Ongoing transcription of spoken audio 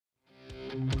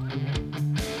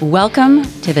Welcome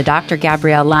to the Dr.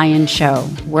 Gabrielle Lyon Show,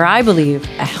 where I believe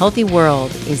a healthy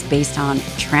world is based on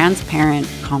transparent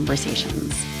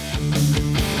conversations.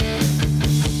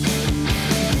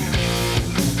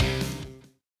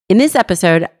 In this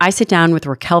episode, I sit down with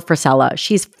Racquel Frisella.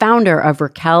 She's founder of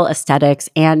Racquel Aesthetics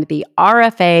and the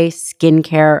RFA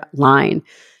skincare line.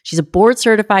 She's a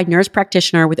board-certified nurse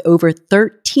practitioner with over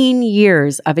 13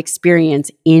 years of experience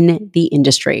in the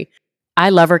industry. I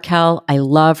love Racquel. I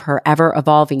love her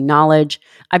ever-evolving knowledge.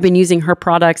 I've been using her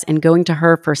products and going to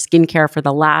her for skincare for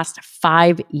the last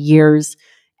 5 years.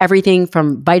 Everything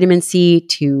from vitamin C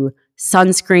to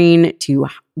sunscreen to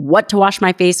what to wash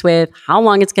my face with, how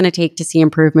long it's going to take to see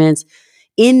improvements.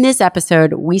 In this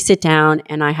episode, we sit down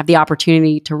and I have the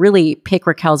opportunity to really pick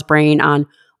Racquel's brain on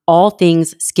all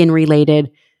things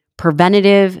skin-related,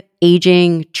 preventative,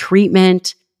 aging,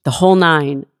 treatment, the whole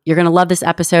nine. You're going to love this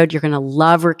episode. You're going to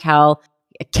love Racquel.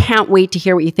 I can't wait to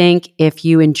hear what you think. If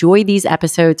you enjoy these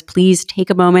episodes, please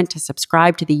take a moment to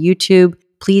subscribe to the YouTube.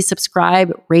 Please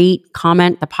subscribe, rate,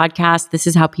 comment the podcast. This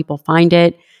is how people find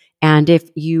it. And if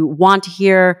you want to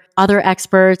hear other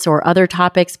experts or other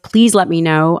topics, please let me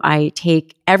know. I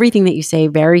take everything that you say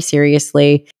very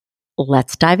seriously.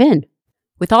 Let's dive in.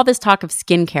 With all this talk of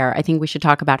skincare, I think we should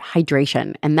talk about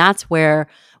hydration. And that's where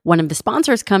one of the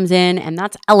sponsors comes in, and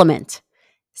that's Element.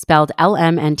 Spelled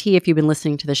LMNT. If you've been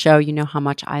listening to the show, you know how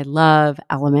much I love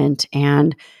Element.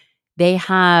 And they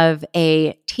have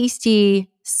a tasty,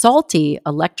 salty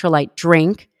electrolyte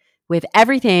drink with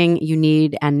everything you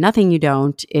need and nothing you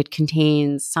don't. It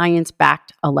contains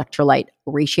science-backed electrolyte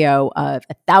ratio of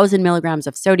 1,000 milligrams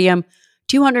of sodium,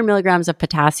 200 milligrams of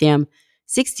potassium,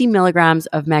 60 milligrams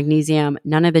of magnesium,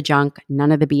 none of the junk,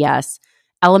 none of the BS.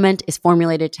 Element is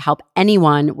formulated to help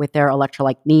anyone with their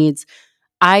electrolyte needs.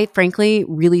 I frankly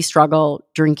really struggle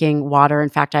drinking water. In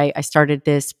fact, I started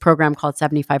this program called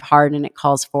 75 Hard, and it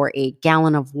calls for a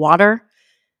gallon of water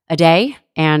a day.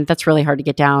 And that's really hard to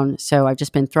get down. So I've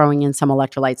just been throwing in some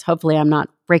electrolytes. Hopefully I'm not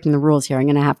breaking the rules here. I'm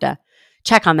going to have to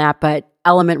check on that, but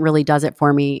Element really does it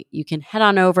for me. You can head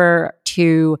on over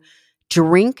to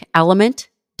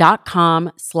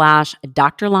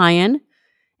drinkelement.com/Dr. Lyon.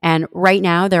 And right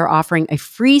now they're offering a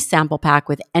free sample pack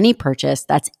with any purchase.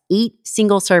 That's 8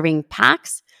 single serving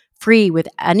packs free with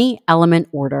any Element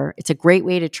order. It's a great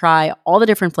way to try all the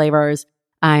different flavors.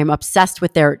 I'm obsessed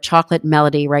with their chocolate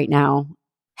melody right now.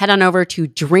 Head on over to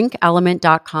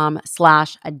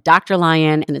drinkelement.com/Dr.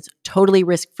 Lyon, and it's totally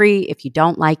risk-free. If you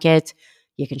don't like it,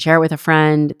 you can share it with a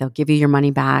friend. They'll give you your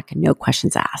money back, no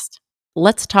questions asked.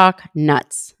 Let's talk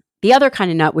nuts. The other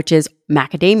kind of nut, which is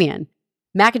macadamia.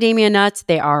 Macadamia nuts,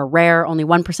 they are rare, only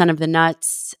 1% of the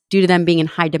nuts. Due to them being in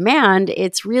high demand,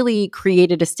 it's really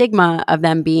created a stigma of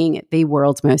them being the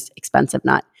world's most expensive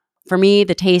nut. For me,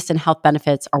 the taste and health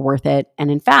benefits are worth it.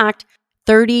 And in fact,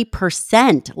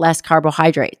 30% less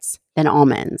carbohydrates than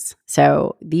almonds.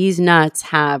 So these nuts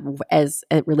have, as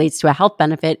it relates to a health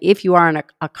benefit, if you are on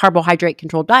a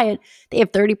carbohydrate-controlled diet, they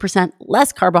have 30%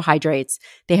 less carbohydrates.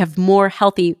 They have more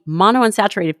healthy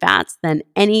monounsaturated fats than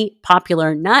any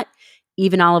popular nut.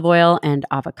 Even olive oil and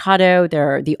avocado,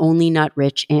 they're the only nut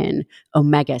rich in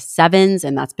omega-7s,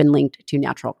 and that's been linked to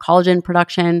natural collagen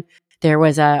production. There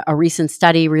was a recent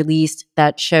study released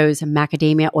that shows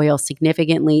macadamia oil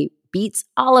significantly beats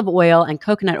olive oil and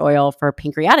coconut oil for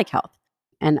pancreatic health.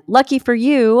 And lucky for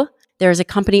you, there's a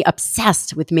company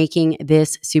obsessed with making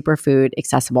this superfood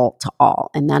accessible to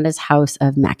all, and that is House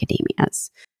of Macadamias.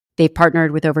 They've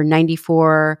partnered with over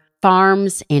 94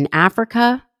 farms in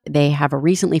Africa. They have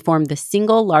recently formed the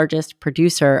single largest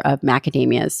producer of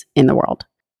macadamias in the world.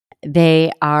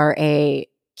 They are a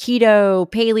keto,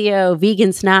 paleo,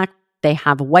 vegan snack. They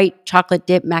have white chocolate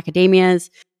dip macadamias.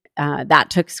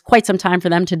 That took quite some time for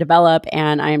them to develop,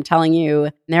 and I am telling you,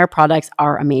 their products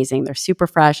are amazing. They're super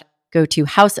fresh. Go to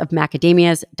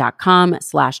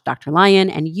houseofmacadamias.com/Dr. Lyon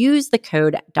and use the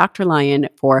code Dr. Lyon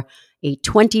for a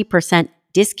 20%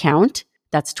 discount.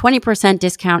 That's 20%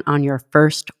 discount on your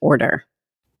first order.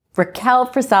 Racquel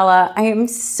Frisella, I am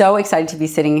so excited to be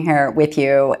sitting here with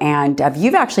you. And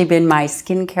you've actually been my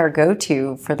skincare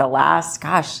go-to for the last,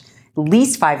 at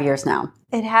least 5 years now.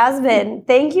 It has been.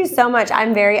 Thank you so much.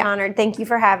 I'm very honored. Thank you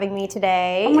for having me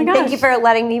today. Oh my gosh. Thank you for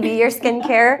letting me be your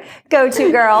skincare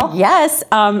go-to girl. Yes.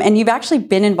 And you've actually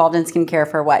been involved in skincare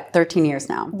for 13 years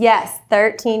now? Yes,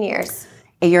 13 years.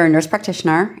 You're a nurse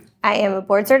practitioner. I am a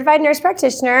board-certified nurse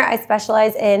practitioner. I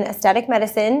specialize in aesthetic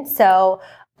medicine. So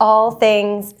all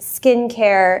things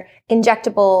skincare,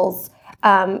 injectables.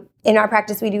 In our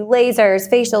practice, we do lasers,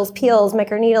 facials, peels,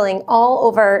 microneedling, all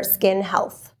over skin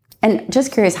health. And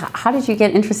just curious, how did you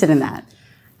get interested in that?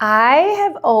 I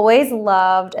have always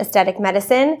loved aesthetic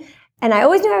medicine. And I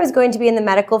always knew I was going to be in the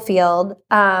medical field.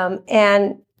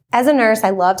 And as a nurse,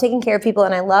 I love taking care of people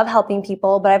and I love helping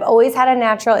people, but I've always had a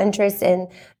natural interest in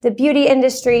the beauty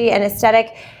industry and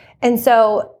aesthetic. And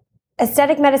so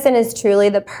aesthetic medicine is truly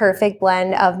the perfect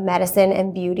blend of medicine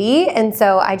and beauty. And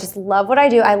so I just love what I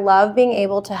do. I love being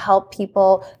able to help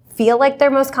people feel like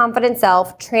their most confident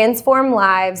self, transform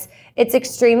lives. It's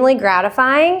extremely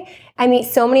gratifying. I meet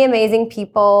so many amazing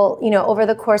people, over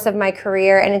the course of my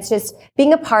career, and it's just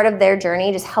being a part of their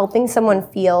journey, just helping someone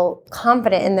feel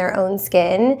confident in their own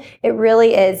skin. It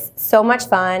really is so much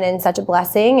fun and such a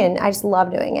blessing, and I just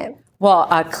love doing it. Well,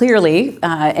 clearly,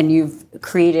 and you've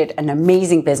created an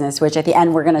amazing business, which at the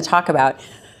end we're going to talk about.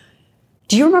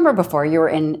 Do you remember before you were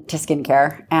into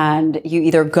skincare and you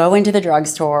either go into the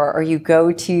drugstore or you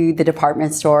go to the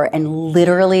department store and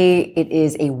literally it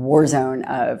is a war zone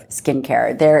of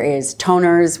skincare? There is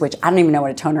toners, which I don't even know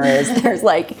what a toner is. There's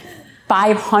like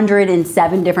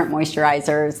 507 different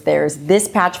moisturizers. There's this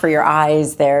patch for your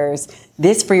eyes. There's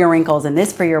this for your wrinkles and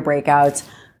this for your breakouts.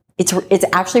 It's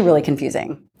actually really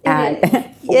confusing.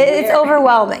 It's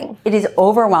overwhelming. It is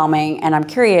overwhelming. And I'm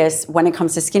curious, when it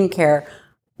comes to skincare,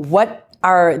 what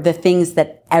are the things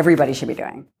that everybody should be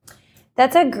doing?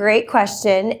 That's a great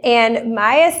question. And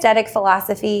my aesthetic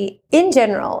philosophy in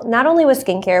general, not only with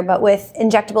skincare, but with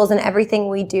injectables and everything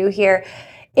we do here,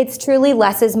 it's truly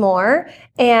less is more.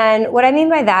 And what I mean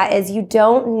by that is you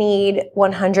don't need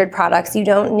 100 products. You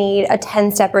don't need a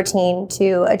 10-step routine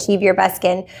to achieve your best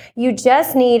skin. You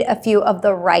just need a few of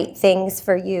the right things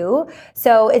for you.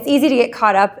 So it's easy to get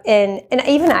caught up in, and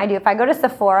even I do. If I go to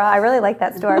Sephora, I really like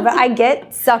that store, but I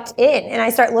get sucked in and I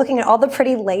start looking at all the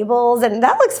pretty labels and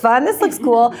that looks fun. This looks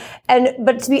cool.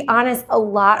 But to be honest, a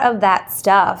lot of that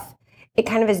stuff, it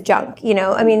kind of is junk.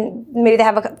 I mean, maybe they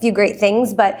have a few great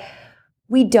things, but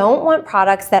we don't want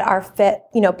products that are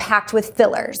packed with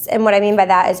fillers. And what I mean by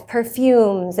that is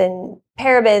perfumes and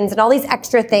parabens and all these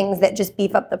extra things that just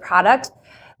beef up the product.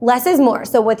 Less is more.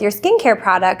 So with your skincare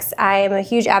products, I am a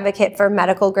huge advocate for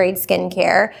medical grade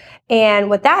skincare. And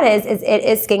what that is it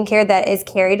is skincare that is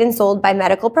carried and sold by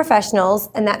medical professionals.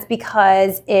 And that's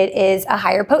because it is a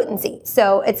higher potency.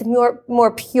 So it's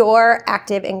more pure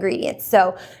active ingredients.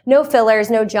 So no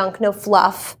fillers, no junk, no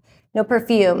fluff, no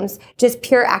perfumes, just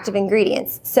pure active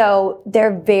ingredients. So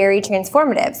they're very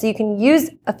transformative. So you can use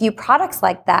a few products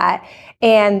like that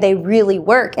and they really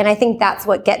work. And I think that's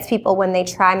what gets people when they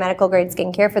try medical grade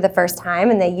skincare for the first time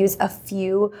and they use a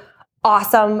few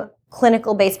awesome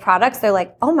clinical based products. They're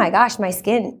like, oh my gosh, my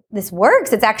skin, this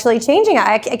works. It's actually changing.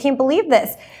 I can't believe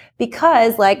this.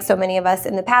 Because like so many of us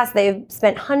in the past, they've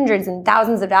spent hundreds and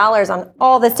thousands of dollars on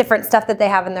all this different stuff that they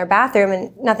have in their bathroom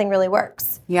and nothing really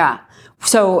works. Yeah.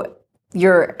 So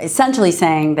you're essentially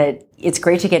saying that it's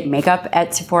great to get makeup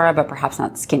at Sephora, but perhaps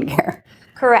not skincare.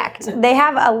 Correct. They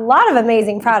have a lot of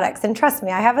amazing products, and trust me,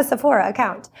 I have a Sephora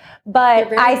account.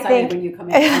 But I think when you come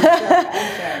in, I'm sure,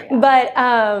 yeah.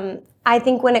 But I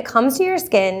think when it comes to your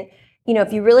skin,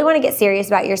 if you really want to get serious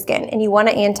about your skin and you want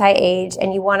to anti-age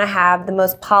and you want to have the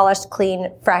most polished,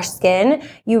 clean, fresh skin,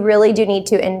 you really do need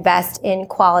to invest in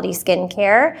quality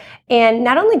skincare and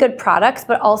not only good products,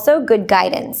 but also good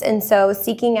guidance. And so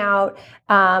seeking out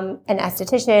an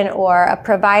esthetician or a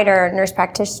provider, nurse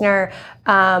practitioner,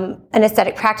 an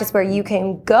aesthetic practice where you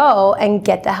can go and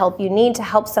get the help you need to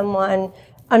help someone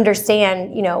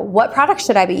understand, what products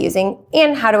should I be using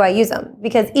and how do I use them?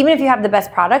 Because even if you have the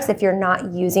best products, if you're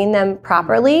not using them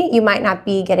properly, you might not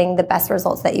be getting the best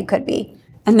results that you could be.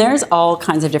 And there's all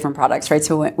kinds of different products, right?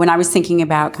 So when I was thinking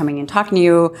about coming and talking to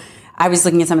you, I was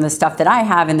looking at some of the stuff that I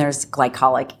have, and there's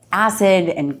glycolic acid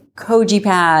and koji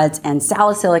pads and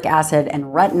salicylic acid and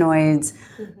retinoids.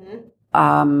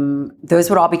 Mm-hmm. Those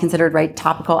would all be considered, right,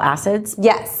 topical acids?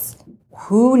 Yes.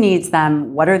 Who needs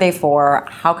them? What are they for?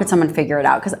 How could someone figure it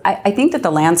out? Because I think that the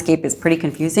landscape is pretty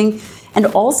confusing and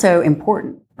also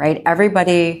important, right?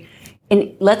 Everybody,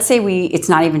 and let's say it's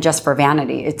not even just for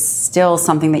vanity. It's still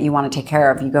something that you want to take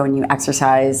care of. You go and you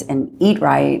exercise and eat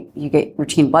right. You get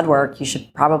routine blood work. You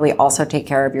should probably also take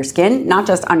care of your skin, not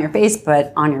just on your face,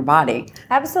 but on your body.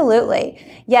 Absolutely.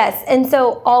 Yes. And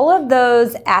so all of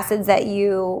those acids that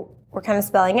you were kind of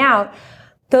spelling out,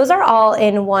 those are all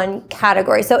in one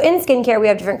category. So in skincare, we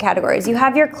have different categories. You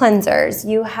have your cleansers,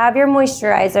 you have your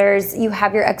moisturizers, you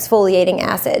have your exfoliating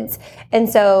acids. And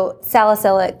so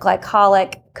salicylic,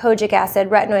 glycolic, kojic acid,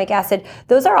 retinoic acid,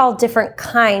 those are all different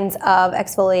kinds of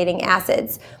exfoliating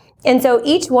acids. And so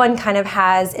each one kind of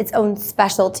has its own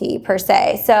specialty per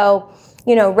se. So,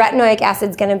 retinoic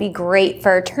acid is going to be great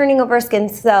for turning over skin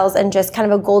cells and just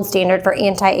kind of a gold standard for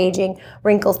anti-aging,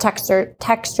 wrinkles,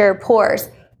 texture, pores.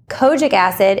 Kojic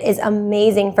acid is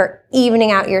amazing for evening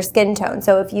out your skin tone.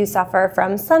 So if you suffer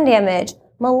from sun damage,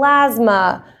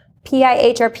 melasma,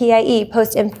 PIH or PIE,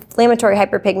 post-inflammatory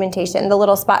hyperpigmentation, the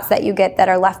little spots that you get that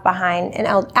are left behind,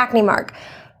 an acne mark,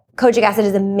 Kojic acid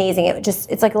is amazing.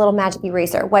 It's like a little magic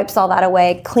eraser. Wipes all that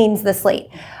away, cleans the slate.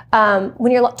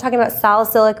 When you're talking about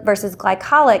salicylic versus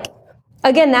glycolic,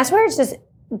 again, that's where it's just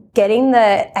getting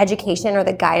the education or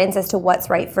the guidance as to what's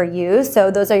right for you.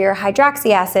 So those are your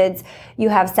hydroxy acids. You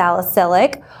have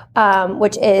salicylic,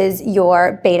 which is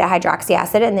your beta hydroxy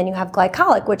acid, and then you have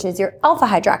glycolic, which is your alpha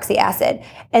hydroxy acid.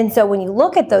 And so when you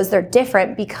look at those, they're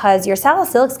different because your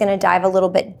salicylic is going to dive a little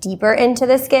bit deeper into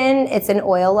the skin. It's an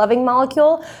oil-loving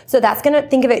molecule. So that's going to,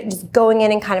 think of it just going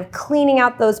in and kind of cleaning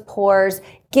out those pores,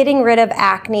 getting rid of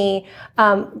acne.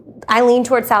 I lean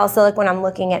towards salicylic when I'm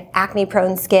looking at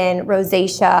acne-prone skin,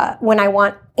 rosacea. When I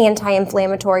want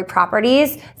anti-inflammatory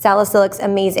properties, salicylic's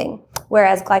amazing.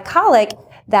 Whereas glycolic,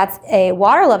 that's a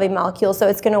water-loving molecule, so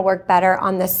it's going to work better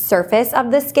on the surface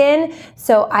of the skin.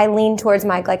 So I lean towards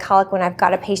my glycolic when I've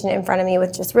got a patient in front of me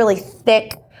with just really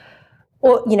thick,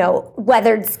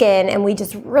 weathered skin, and we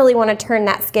just really want to turn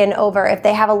that skin over. If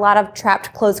they have a lot of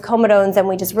trapped closed comedones and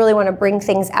we just really want to bring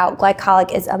things out,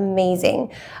 glycolic is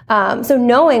amazing. So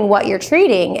knowing what you're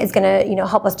treating is going to,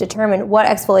 help us determine what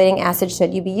exfoliating acid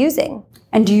should you be using.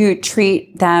 And do you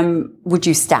treat them, would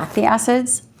you stack the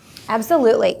acids?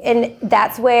 Absolutely. And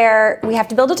that's where we have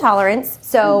to build a tolerance.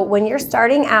 So when you're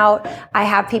starting out, I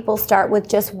have people start with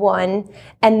just one.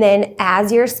 And then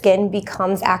as your skin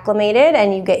becomes acclimated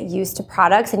and you get used to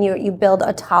products and you build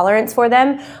a tolerance for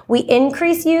them, we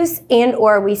increase use and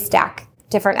or we stack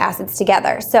different acids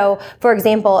together. So for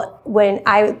example, when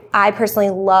I personally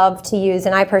love to use,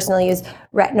 and I personally use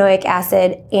retinoic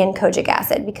acid and kojic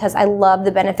acid because I love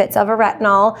the benefits of a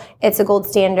retinol. It's a gold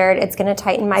standard. It's going to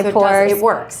tighten my pores. It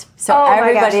works. So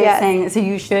everybody is saying, so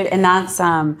you should, and that's,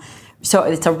 so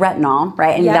it's a retinol,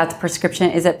 right? And that's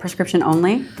prescription. Is it prescription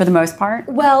only for the most part?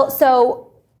 Well,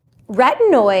 so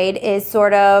retinoid is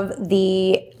sort of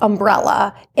the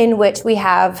umbrella in which we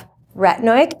have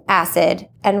retinoic acid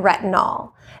and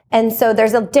retinol. And so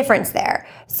there's a difference there.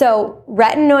 So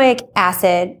retinoic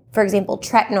acid, for example,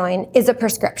 tretinoin, is a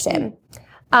prescription.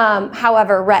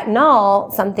 However,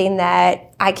 retinol, something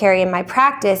that I carry in my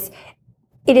practice,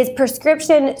 it is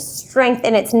prescription strength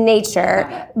in its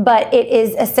nature, but it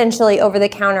is essentially over the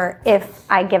counter if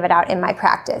I give it out in my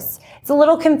practice. It's a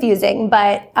little confusing,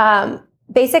 but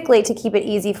basically to keep it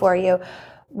easy for you,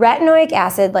 retinoic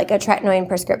acid, like a tretinoin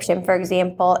prescription, for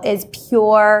example, is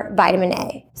pure vitamin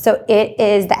A. So it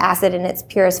is the acid in its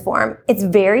purest form. It's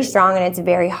very strong and it's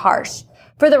very harsh.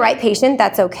 For the right patient,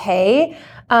 that's okay.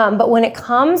 But when it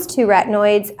comes to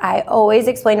retinoids, I always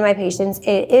explain to my patients,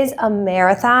 it is a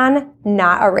marathon,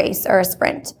 not a race or a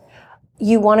sprint.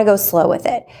 You want to go slow with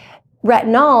it.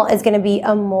 Retinol is going to be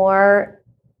a more,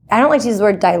 I don't like to use the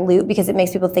word dilute because it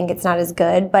makes people think it's not as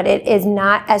good, but it is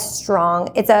not as strong.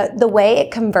 It's the way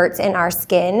it converts in our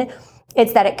skin,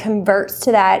 it's that it converts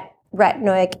to that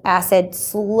retinoic acid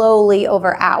slowly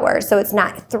over hours. So it's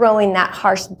not throwing that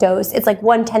harsh dose. It's like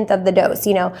 1/10 of the dose,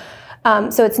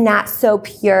 So it's not so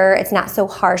pure, it's not so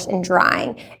harsh and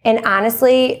drying. And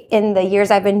honestly, in the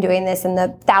years I've been doing this and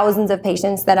the thousands of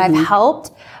patients that I've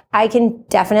helped, I can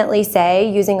definitely say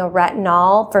using a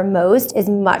retinol for most is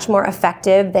much more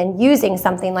effective than using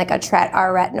something like a tret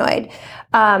or retinoid.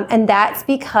 And that's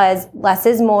because less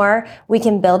is more. We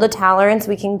can build a tolerance.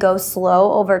 We can go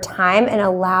slow over time and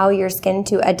allow your skin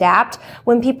to adapt.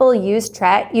 When people use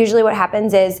tret, usually what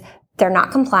happens is they're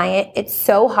not compliant. It's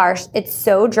so harsh. It's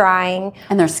so drying.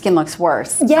 And their skin looks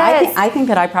worse. Yes. I think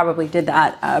that I probably did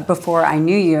that before I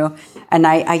knew you. And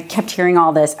I kept hearing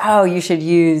all this, you should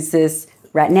use this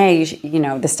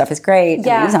Retin-A, this stuff is great.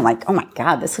 Yeah. And I'm like, oh my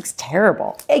God, this looks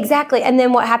terrible. Exactly. And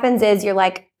then what happens is you're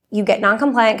like, you get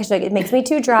non-compliant because it makes me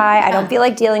too dry. I don't feel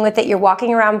like dealing with it. You're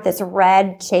walking around with this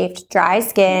red, chafed, dry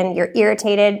skin. You're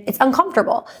irritated. It's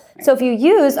uncomfortable. So if you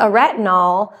use a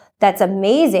retinol that's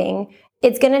amazing,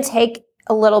 it's going to take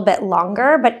a little bit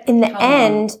longer, but in the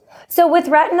end, so with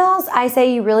retinols, I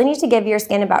say you really need to give your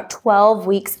skin about 12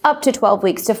 weeks, up to 12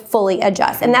 weeks to fully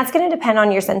adjust. And that's going to depend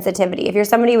on your sensitivity. If you're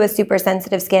somebody with super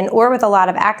sensitive skin or with a lot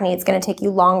of acne, it's going to take you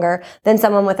longer than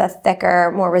someone with a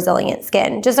thicker, more resilient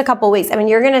skin. Just a couple weeks. I mean,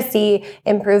 you're going to see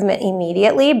improvement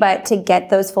immediately, but to get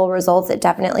those full results, it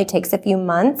definitely takes a few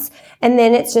months. And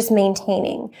then it's just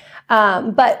maintaining.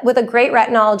 But with a great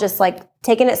retinol, just like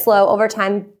taking it slow over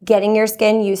time, getting your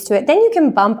skin used to it, then you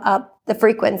can bump up the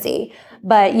frequency.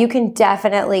 But you can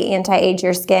definitely anti-age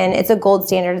your skin. It's a gold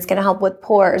standard. It's going to help with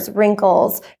pores,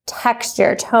 wrinkles,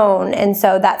 texture, tone. And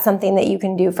so that's something that you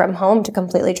can do from home to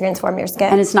completely transform your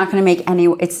skin. And it's not going to make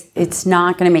it's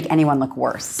not going to make anyone look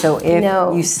worse. So if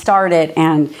you start it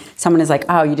and someone is like,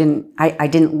 oh, I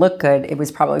didn't look good, it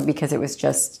was probably because it was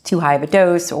just too high of a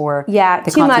dose or the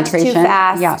too much, concentration. too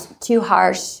fast, too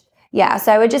harsh. Yeah,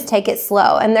 so I would just take it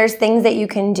slow. And there's things that you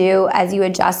can do as you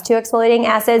adjust to exfoliating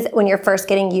acids when you're first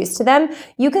getting used to them.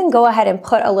 You can go ahead and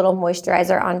put a little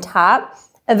moisturizer on top.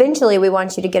 Eventually, we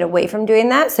want you to get away from doing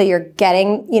that so you're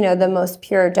getting, the most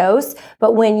pure dose.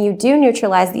 But when you do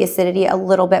neutralize the acidity a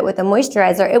little bit with a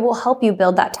moisturizer, it will help you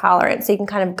build that tolerance so you can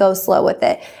kind of go slow with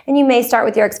it. And you may start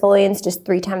with your exfoliants just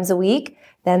 3 times a week,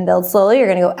 then build slowly. You're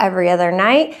going to go every other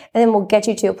night, and then we'll get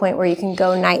you to a point where you can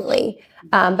go nightly.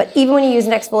 But even when you use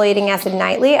an exfoliating acid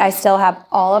nightly, I still have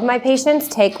all of my patients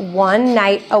take 1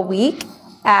 night a week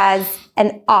as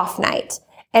an off night.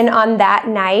 And on that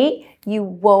night, you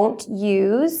won't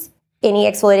use any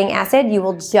exfoliating acid. You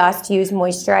will just use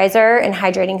moisturizer and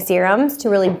hydrating serums to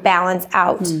really balance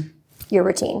out your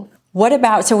routine. What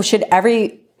about, so should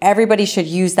everybody should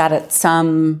use that at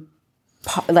some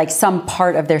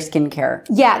part of their skincare?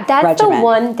 Yeah, that's regimen. The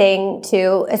one thing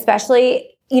too, especially,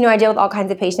 I deal with all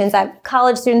kinds of patients. I have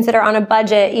college students that are on a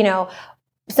budget,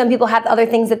 some people have other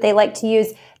things that they like to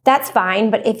use. That's fine.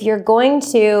 But if you're going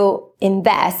to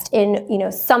invest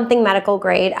in, something medical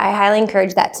grade, I highly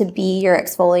encourage that to be your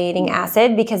exfoliating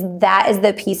acid, because that is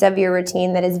the piece of your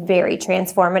routine that is very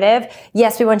transformative.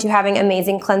 Yes, we want you having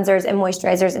amazing cleansers and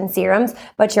moisturizers and serums,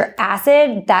 but your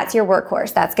acid, that's your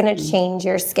workhorse. That's going to change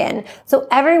your skin. So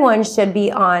everyone should be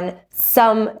on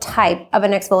some type of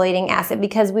an exfoliating acid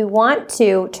because we want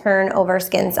to turn over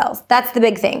skin cells. That's the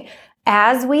big thing.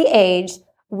 As we age,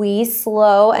 we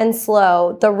slow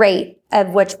the rate of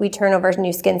which we turn over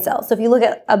new skin cells. So if you look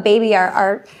at a baby,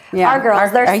 our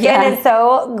girls, their skin is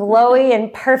so glowy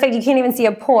and perfect, you can't even see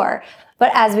a pore.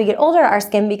 But as we get older, our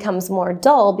skin becomes more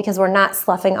dull because we're not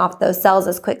sloughing off those cells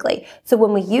as quickly. So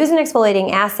when we use an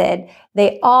exfoliating acid,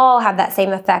 they all have that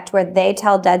same effect where they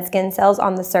tell dead skin cells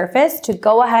on the surface to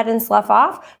go ahead and slough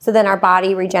off. So then our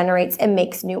body regenerates and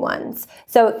makes new ones.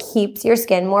 So it keeps your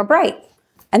skin more bright.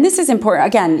 And this is important.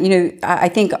 Again, I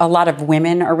think a lot of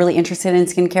women are really interested in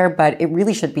skincare, but it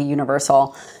really should be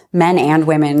universal. Men and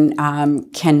women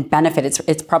can benefit.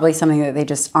 It's probably something that they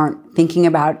just aren't thinking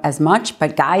about as much.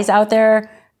 But guys out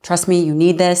there, trust me, you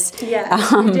need this.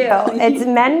 Yeah, you do.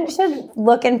 Men should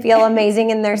look and feel amazing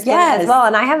in their skin as well.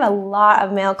 And I have a lot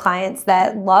of male clients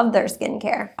that love their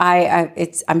skincare.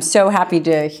 I'm so happy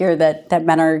to hear that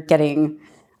men are getting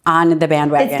on the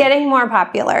bandwagon. It's getting more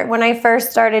popular. When I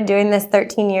first started doing this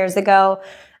 13 years ago,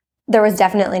 there was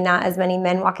definitely not as many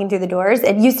men walking through the doors.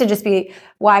 It used to just be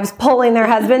wives pulling their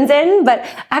husbands in. But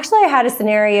actually, I had a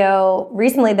scenario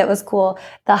recently that was cool.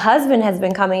 The husband has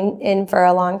been coming in for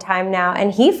a long time now,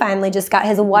 and he finally just got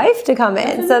his wife to come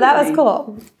in. So that was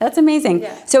cool. That's amazing.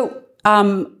 Yeah. So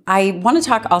I want to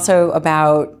talk also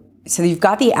about, so you've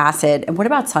got the acid, and what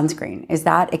about sunscreen? Is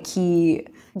that a key?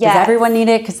 Does everyone need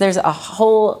it? Because there's a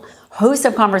whole host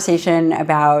of conversation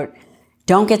about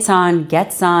don't get sun,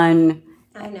 get sun.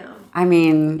 I know. I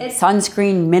mean,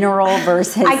 sunscreen, mineral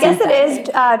versus I guess it is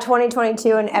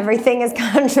 2022 and everything is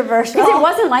controversial. Because it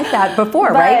wasn't like that before,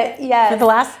 right? Yes. For the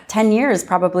last 10 years,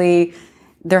 probably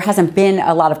there hasn't been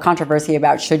a lot of controversy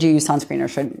about should you use sunscreen or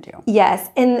shouldn't you. Yes,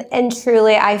 and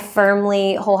truly, I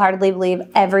firmly, wholeheartedly believe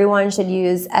everyone should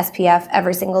use SPF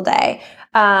every single day.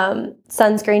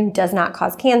 Sunscreen does not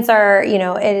cause cancer.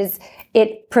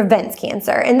 It prevents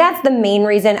cancer. And that's the main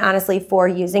reason, honestly, for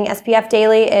using SPF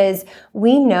daily is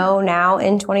we know now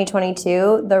in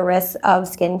 2022 the risks of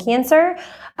skin cancer.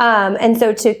 And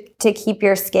so to keep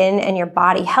your skin and your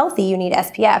body healthy, you need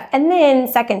SPF. And then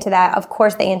second to that, of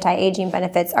course, the anti-aging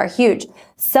benefits are huge.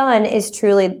 Sun is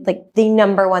truly like the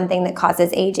number one thing that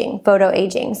causes aging,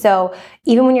 photoaging. So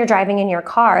even when you're driving in your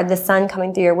car, the sun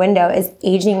coming through your window is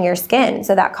aging your skin.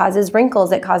 So that causes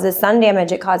wrinkles, it causes sun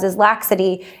damage, it causes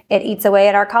laxity, it eats away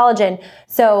at our collagen.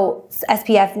 So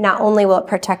SPF, not only will it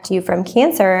protect you from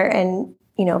cancer and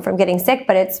from getting sick,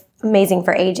 but it's amazing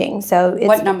for aging. So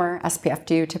what number SPF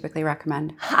do you typically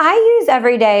recommend? I use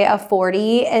every day a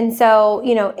 40. And so,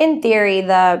 in theory,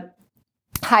 the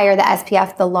higher the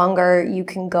SPF, the longer you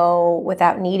can go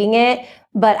without needing it.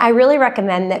 But I really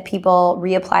recommend that people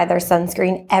reapply their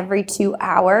sunscreen every 2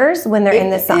 hours when they're in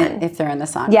the sun. If they're in the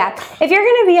sun. Yeah. If you're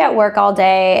going to be at work all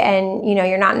day and,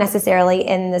 you're not necessarily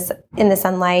in the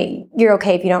sunlight, you're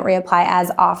okay if you don't reapply as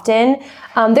often.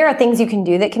 There are things you can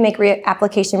do that can make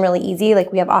reapplication really easy.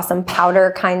 Like we have awesome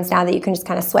powder kinds now that you can just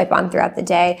kind of swipe on throughout the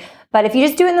day. But if you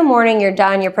just do it in the morning, you're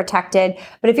done, you're protected.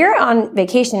 But if you're on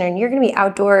vacation and you're going to be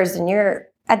outdoors and you're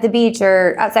at the beach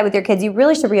or outside with your kids, you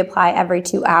really should reapply every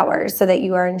 2 hours so that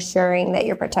you are ensuring that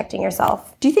you're protecting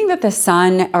yourself. Do you think that the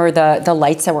sun or the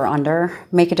lights that we're under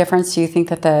make a difference? Do you think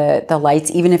that the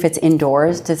lights, even if it's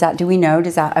indoors, does that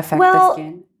affect the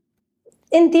skin?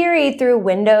 In theory, through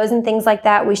windows and things like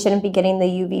that, we shouldn't be getting the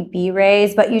UVB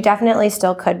rays, but you definitely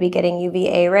still could be getting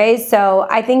UVA rays. So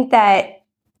I think that,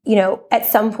 at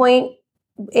some point,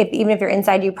 even if you're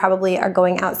inside, you probably are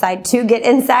going outside to get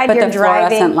inside. But you're the driving.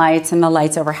 Fluorescent lights and the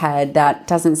lights overhead, that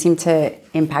doesn't seem to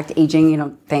impact aging, you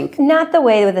don't think? Not the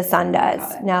way the sun does.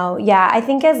 No. Yeah. I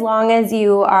think as long as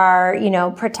you are,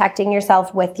 protecting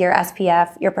yourself with your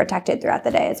SPF, you're protected throughout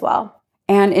the day as well.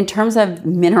 And in terms of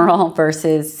mineral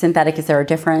versus synthetic, is there a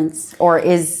difference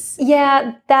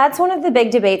Yeah, that's one of the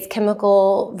big debates,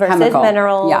 chemical versus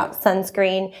mineral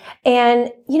sunscreen.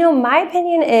 And, my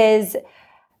opinion is,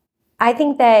 I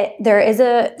think that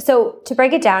so to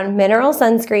break it down, mineral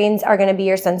sunscreens are going to be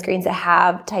your sunscreens that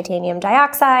have titanium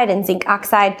dioxide and zinc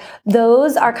oxide.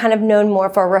 Those are kind of known more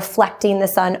for reflecting the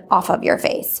sun off of your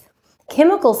face.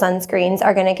 Chemical sunscreens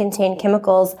are going to contain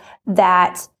chemicals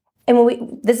that,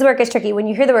 and this is where it gets tricky. When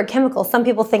you hear the word chemical, some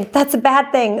people think that's a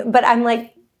bad thing, but I'm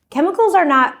like, chemicals are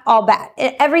not all bad.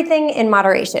 Everything in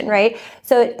moderation, right?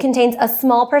 So it contains a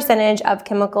small percentage of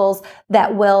chemicals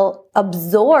that will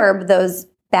absorb those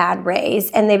bad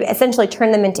rays, and they essentially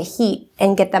turn them into heat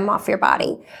and get them off your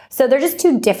body. So they're just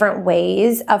two different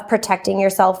ways of protecting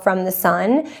yourself from the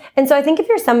sun. And so I think if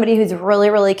you're somebody who's really,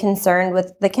 really concerned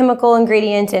with the chemical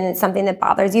ingredient and it's something that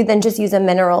bothers you, then just use a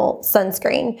mineral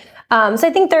sunscreen. So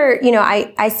I think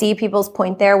I see people's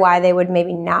point there why they would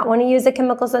maybe not want to use a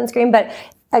chemical sunscreen, but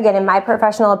again, in my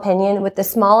professional opinion, with the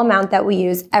small amount that we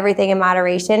use, everything in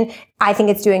moderation, I think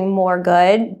it's doing more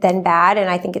good than bad, and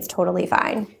I think it's totally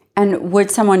fine. And would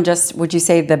you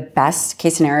say the best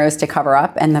case scenario is to cover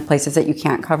up, and the places that you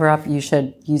can't cover up, you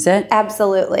should use it?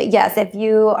 Absolutely. Yes. If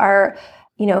you are,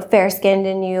 fair-skinned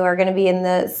and you are going to be in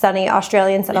the sunny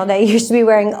Australian sun all day, you should be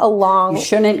wearing a long... You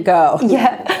shouldn't go.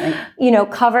 Yeah.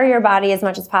 Cover your body as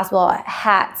much as possible.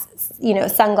 Hats,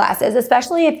 sunglasses,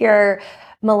 especially if you're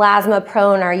melasma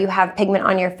prone or you have pigment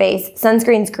on your face.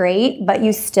 Sunscreen's great, but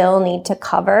you still need to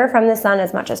cover from the sun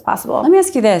as much as possible. Let me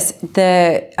ask you this.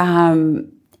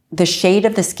 The shade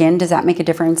of the skin, does that make a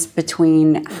difference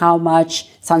between how much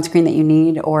sunscreen that you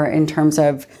need, or in terms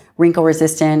of wrinkle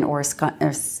resistant or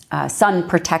sun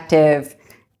protective?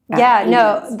 Yeah,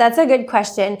 no, that's a good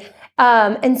question.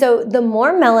 And so the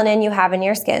more melanin you have in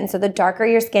your skin, so the darker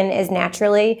your skin is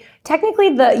naturally, technically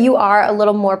you are a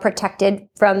little more protected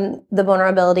from the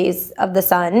vulnerabilities of the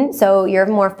sun. So you're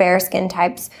more fair skin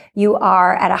types. You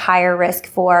are at a higher risk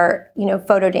for,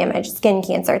 photo damage, skin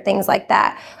cancer, things like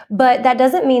that. But that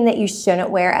doesn't mean that you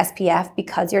shouldn't wear SPF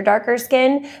because you're darker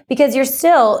skin, because you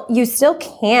still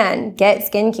can get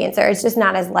skin cancer. It's just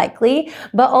not as likely,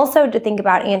 but also to think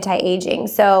about anti-aging.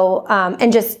 So,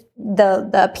 and just the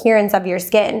appearance of your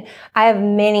skin. I have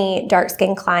many dark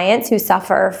skin clients who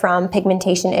suffer from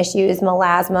pigmentation issues,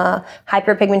 melasma,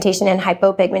 hyperpigmentation, and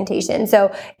hypopigmentation.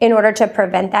 So in order to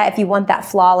prevent that, if you want that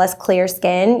flawless, clear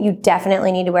skin, you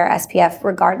definitely need to wear SPF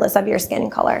regardless of your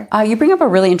skin color. You bring up a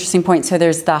really interesting point. So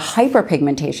there's the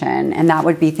hyperpigmentation, and that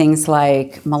would be things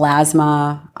like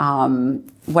melasma.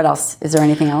 What else? Is there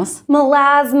anything else?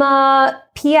 Melasma,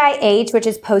 PIH, which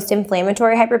is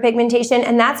post-inflammatory hyperpigmentation.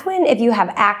 And that's when if you have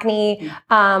acne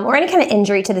or any kind of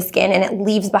injury to the skin and it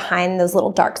leaves behind those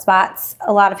little dark spots,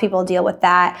 a lot of people deal with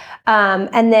that.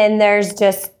 And then there's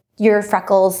just your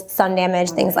freckles, sun damage,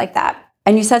 things like that.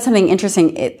 And you said something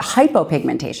interesting,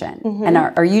 hypopigmentation. Mm-hmm. And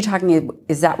are you talking,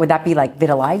 would that be like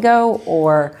vitiligo,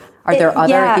 or are there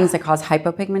other things that cause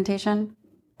hypopigmentation?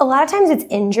 A lot of times it's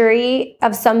injury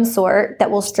of some sort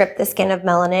that will strip the skin of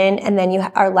melanin, and then you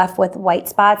are left with white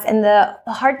spots. And the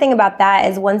hard thing about that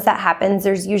is once that happens,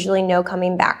 there's usually no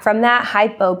coming back from that.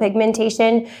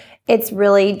 Hypopigmentation, it's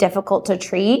really difficult to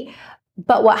treat.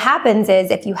 But what happens is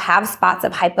if you have spots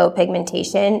of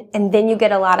hypopigmentation and then you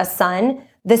get a lot of sun,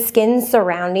 the skin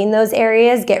surrounding those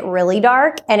areas get really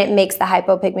dark, and it makes the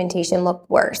hypopigmentation look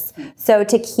worse. So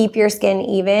to keep your skin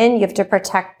even, you have to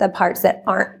protect the parts that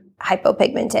aren't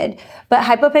hypopigmented. But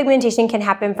hypopigmentation can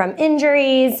happen from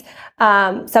injuries.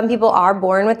 Some people are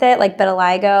born with it, like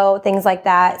vitiligo, things like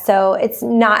that. So it's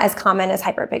not as common as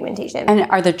hyperpigmentation. And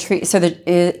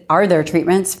are there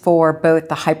treatments for both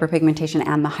the hyperpigmentation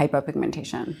and the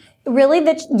hypopigmentation? Really,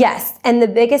 yes. And the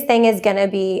biggest thing is going to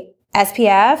be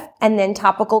SPF and then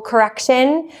topical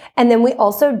correction. And then we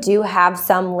also do have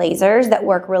some lasers that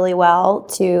work really well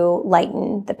to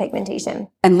lighten the pigmentation.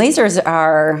 And lasers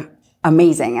are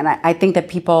amazing. And I think that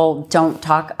people don't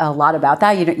talk a lot about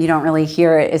that. You don't really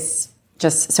hear it. It's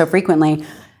just so frequently.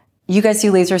 You guys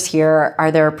do lasers here.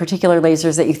 Are there particular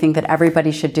lasers that you think that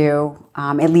everybody should do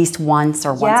at least once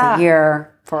or once a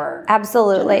year for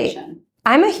Absolutely. generation?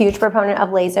 I'm a huge proponent of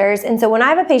lasers. And so when I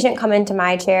have a patient come into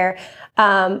my chair,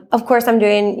 of course I'm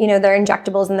doing, their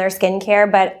injectables and their skincare,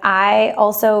 but I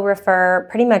also refer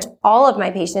pretty much all of my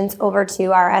patients over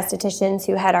to our estheticians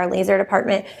who head our laser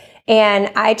department. And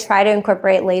I try to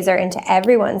incorporate laser into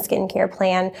everyone's skincare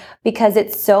plan because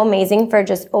it's so amazing for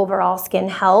just overall skin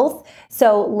health.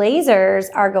 So lasers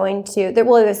are going to,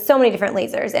 there's so many different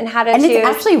lasers and how to choose. It's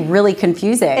actually really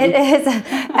confusing. It is.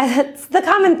 It's the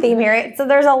common theme here. So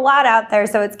there's a lot out there,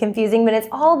 so it's confusing, but it's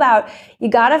all about, you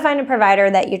got to find a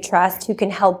provider that you trust who can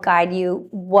help guide you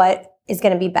what is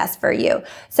going to be best for you.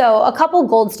 So a couple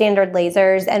gold standard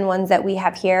lasers and ones that we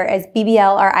have here is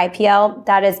BBL or IPL.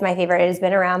 That is my favorite. It has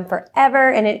been around forever,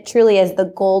 and it truly is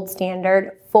the gold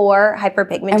standard for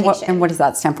hyperpigmentation. And what does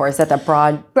that stand for? Is that the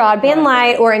broadband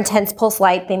light or intense pulse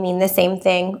light? They mean the same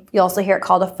thing. You also hear it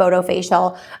called a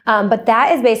photofacial. But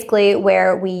that is basically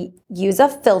where we use a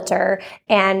filter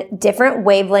and different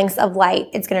wavelengths of light.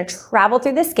 It's going to travel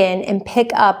through the skin and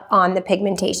pick up on the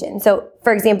pigmentation. So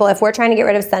for example, if we're trying to get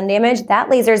rid of sun damage, that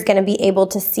laser is going to be able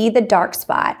to see the dark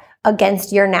spot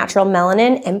against your natural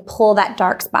melanin and pull that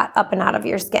dark spot up and out of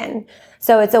your skin.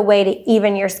 So it's a way to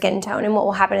even your skin tone. And what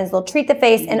will happen is they'll treat the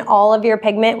face and all of your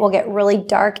pigment will get really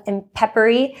dark and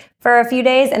peppery for a few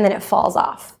days and then it falls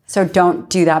off. So don't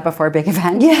do that before a big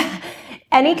event. Yeah.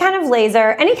 Any kind of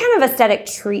laser, any kind of aesthetic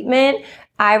treatment,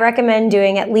 I recommend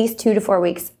doing at least 2 to 4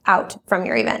 weeks out from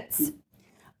your events.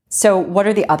 So what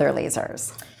are the other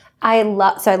lasers? I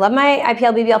love my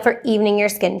IPL BBL for evening your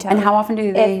skin tone. And how often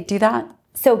do they do that?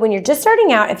 So when you're just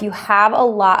starting out, if you have a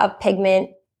lot of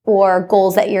pigment or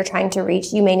goals that you're trying to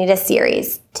reach, you may need a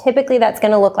series. Typically, that's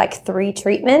going to look like 3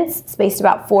 treatments spaced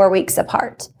about 4 weeks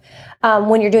apart.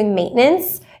 When you're doing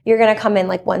maintenance, you're going to come in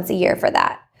like once a year for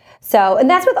that. So, and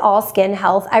that's with all skin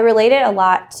health. I relate it a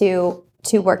lot to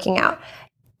working out.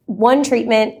 One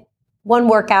treatment, one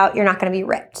workout, you're not going to be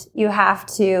ripped. You have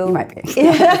to. You might be.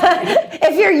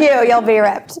 If you're you'll be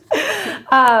ripped.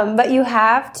 But you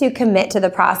have to commit to the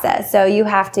process. So you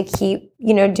have to keep,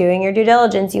 doing your due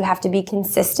diligence. You have to be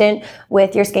consistent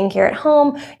with your skincare at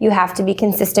home. You have to be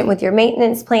consistent with your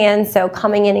maintenance plan. So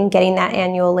coming in and getting that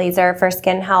annual laser for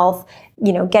skin health,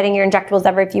 getting your injectables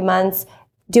every few months,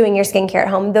 doing your skincare at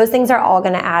home, those things are all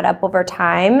going to add up over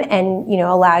time and,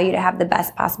 allow you to have the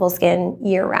best possible skin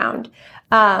year round.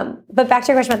 But back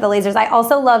to your question about the lasers, I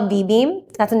also love V-beam.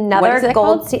 That's another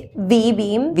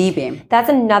V-beam. V-beam. That's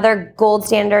another gold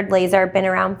standard laser, been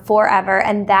around forever.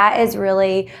 And that is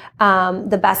really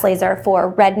the best laser for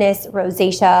redness,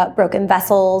 rosacea, broken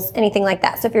vessels, anything like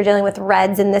that. So if you're dealing with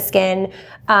reds in the skin,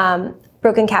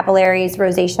 broken capillaries,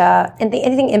 rosacea, and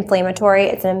anything inflammatory,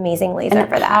 it's an amazing laser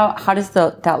for that. How does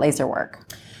that laser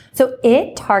work? So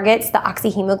it targets the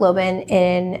oxyhemoglobin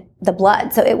in the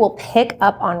blood. So it will pick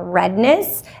up on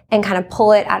redness and kind of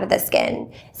pull it out of the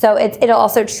skin. So it'll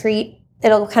also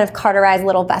it'll kind of cauterize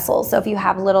little vessels. So if you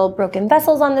have little broken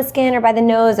vessels on the skin or by the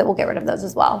nose, it will get rid of those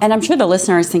as well. And I'm sure the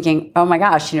listener is thinking, oh my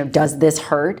gosh, does this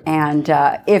hurt? And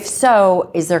if so,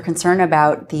 is there concern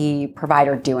about the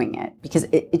provider doing it? Because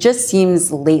it just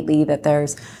seems lately that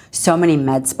there's so many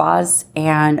med spas,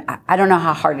 and I don't know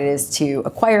how hard it is to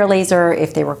acquire a laser,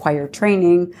 if they require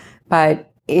training, but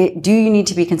do you need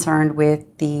to be concerned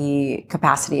with the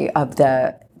capacity of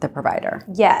the provider?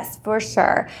 Yes, for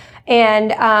sure.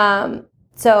 And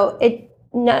so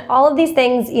all of these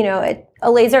things, a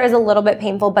laser is a little bit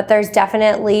painful, but there's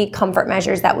definitely comfort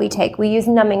measures that we take. We use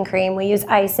numbing cream, we use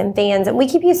ice and fans, and we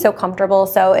keep you so comfortable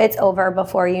so it's over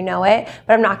before you know it.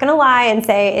 But I'm not going to lie and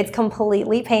say it's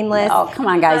completely painless. Oh, come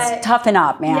on, guys. Toughen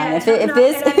up, man.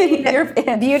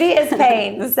 Yeah, beauty is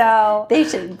pain, so. They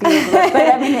should be able to, but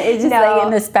I mean, it's just like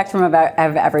in the spectrum of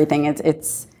everything,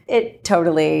 it's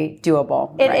totally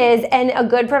doable. It is, and a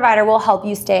good provider will help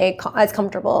you stay as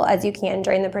comfortable as you can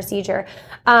during the procedure.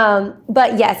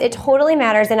 But yes, it totally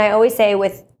matters, and I always say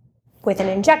with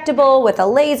an injectable, with a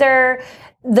laser,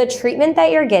 the treatment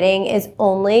that you're getting is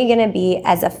only going to be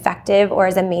as effective or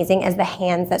as amazing as the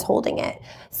hands that's holding it.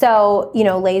 So,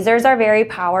 lasers are very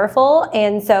powerful,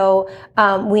 and so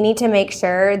we need to make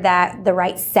sure that the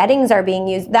right settings are being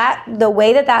used. That the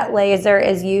way that laser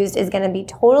is used is going to be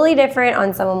totally different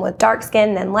on someone with dark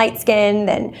skin than light skin.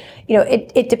 Then,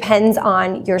 it depends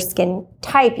on your skin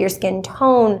type, your skin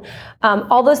tone,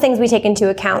 all those things we take into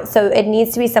account. So it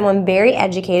needs to be someone very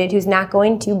educated who's not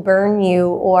going to burn you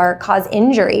or cause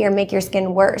injury or make your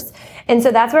skin worse. And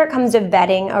so that's where it comes to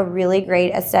vetting a really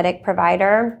great aesthetic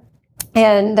provider.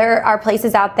 And there are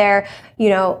places out there,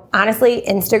 honestly,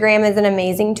 Instagram is an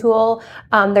amazing tool.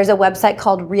 There's a website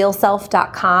called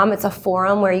realself.com. It's a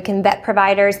forum where you can vet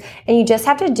providers, and you just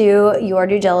have to do your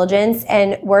due diligence,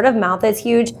 and word of mouth is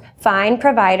huge. Find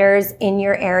providers in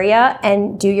your area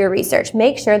and do your research.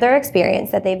 Make sure they're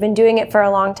experienced, that they've been doing it for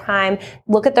a long time.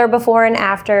 Look at their before and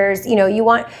afters.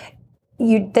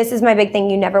 This is my big thing.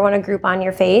 You never want to group on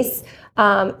your face.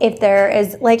 If there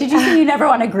is did you say you never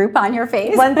want to group on your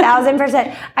face?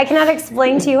 1000%. I cannot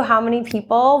explain to you how many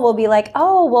people will be like,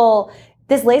 oh, well,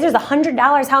 this laser's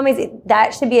 $100. How amazing.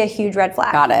 That should be a huge red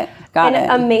flag. Got it.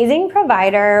 An amazing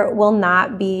provider will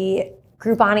not be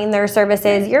Grouponing their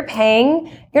services. You're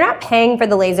not paying for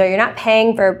the laser. You're not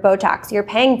paying for Botox. You're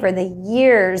paying for the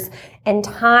years and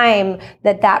time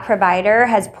that provider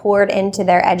has poured into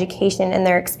their education and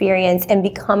their experience and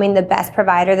becoming the best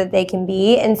provider that they can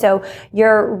be. And so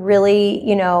your really,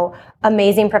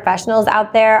 amazing professionals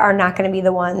out there are not going to be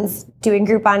the ones doing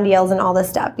Groupon deals and all this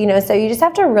stuff, so you just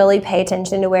have to really pay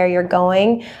attention to where you're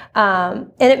going.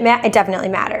 And it definitely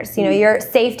matters. Your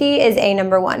safety is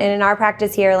number one. And in our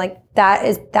practice here,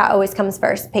 that always comes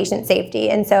first, patient safety.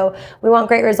 And so we want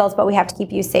great results, but we have to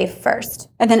keep you safe first.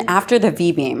 And then after the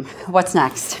V-beam, what's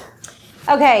next?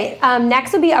 Okay,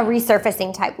 next would be a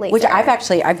resurfacing type laser. Which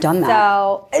I've done that.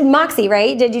 So, Moxie,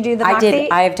 right? Did you do the Moxie? I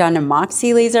did. I've done a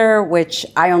Moxie laser, which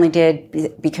I only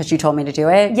did because you told me to do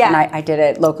it. Yeah. And I did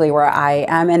it locally where I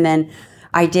am. And then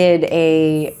I did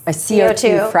a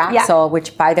CO2 Fraxel,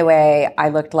 which, by the way, I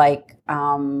looked like...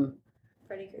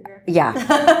 Yeah.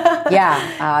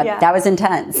 That was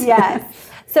intense. Yes.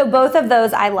 So both of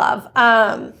those I love.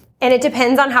 And it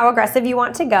depends on how aggressive you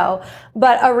want to go.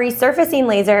 But a resurfacing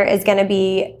laser is going to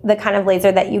be the kind of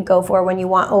laser that you go for when you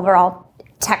want overall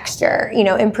texture,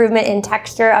 improvement in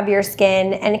texture of your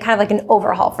skin and kind of like an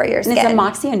overhaul for your skin. And is a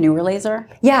Moxie a newer laser?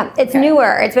 Yeah, it's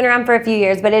newer. It's been around for a few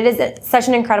years, but it is such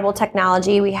an incredible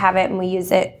technology. We have it and we use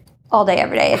it all day,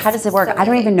 every day. How does it work? I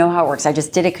don't even know how it works. I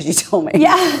just did it because you told me.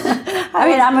 Yeah.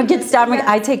 I'm a good stomach.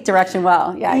 I take direction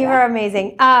well. Yeah. You are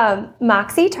amazing.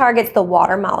 Moxie targets the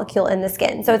water molecule in the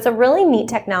skin. So it's a really neat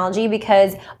technology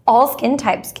because all skin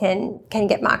types can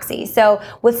get Moxie. So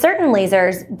with certain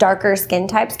lasers, darker skin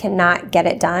types cannot get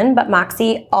it done, but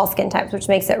Moxie, all skin types, which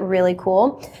makes it really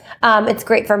cool. It's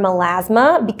great for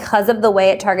melasma because of the way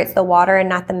it targets the water and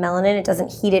not the melanin. It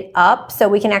doesn't heat it up. So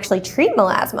we can actually treat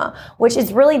melasma, which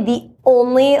is really the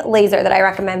only laser that I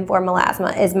recommend for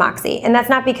melasma is Moxie. And that's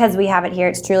not because we have it here.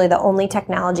 It's truly the only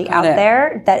technology out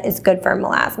there that is good for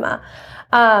melasma.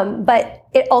 But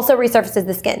it also resurfaces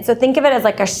the skin. So think of it as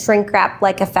like a shrink wrap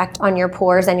like effect on your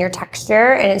pores and your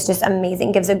texture. And it's just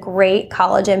amazing. Gives a great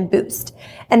collagen boost.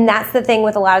 And that's the thing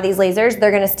with a lot of these lasers.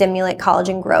 They're going to stimulate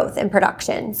collagen growth and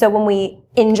production. So when we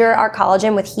injure our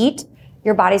collagen with heat,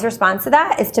 your body's response to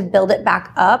that is to build it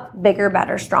back up, bigger,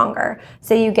 better, stronger.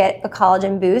 So you get a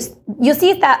collagen boost. You'll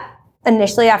see that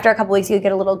initially after a couple weeks you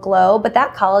get a little glow, but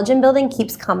that collagen building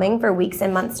keeps coming for weeks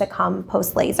and months to come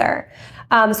post-laser.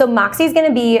 So Moxie is going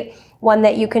to be one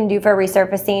that you can do for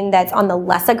resurfacing that's on the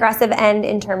less aggressive end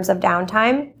in terms of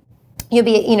downtime. You'll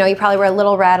be, you probably were a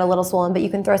little red, a little swollen, but you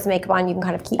can throw some makeup on, you can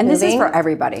kind of keep moving. And this is for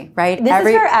everybody, right? This is for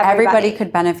everybody. Everybody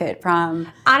could benefit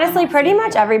from... Honestly, pretty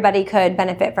much everybody could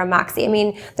benefit from Moxie. I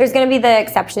mean, there's going to be the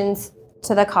exceptions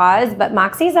to the cause, but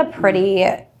Moxie is a pretty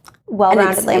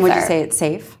well-rounded laser. And would you say it's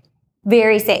safe?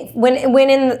 Very safe. When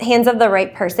in the hands of the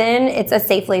right person, it's a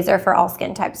safe laser for all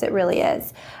skin types. It really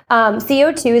is.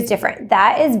 CO2 is different.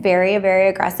 That is very, very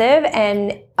aggressive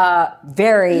and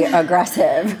very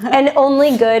aggressive and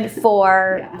only good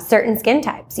for certain skin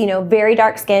types. Very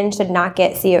dark skin should not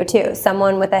get CO2.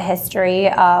 Someone with a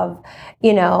history of,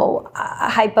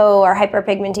 hypo or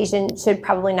hyperpigmentation should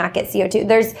probably not get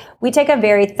CO2. We take a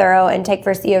very thorough intake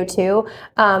for CO2.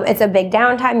 It's a big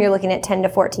downtime. You're looking at 10 to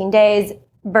 14 days.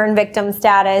 Burn victim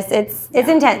status. It's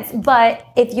intense. But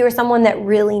if you're someone that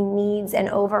really needs an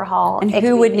overhaul,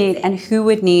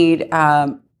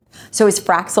 so is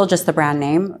Fraxel just the brand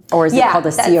name, or is it called a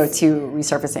CO2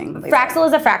 resurfacing laser? Fraxel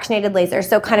is a fractionated laser,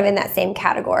 so kind of in that same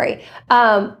category.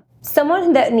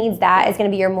 Someone that needs that is going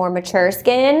to be your more mature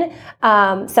skin,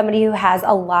 somebody who has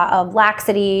a lot of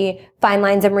laxity, fine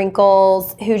lines and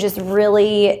wrinkles, who just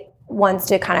really wants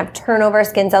to kind of turn over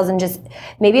skin cells and just,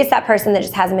 maybe it's that person that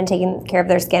just hasn't been taking care of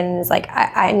their skin and is like,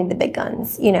 I need the big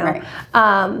guns,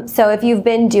 Right. So if you've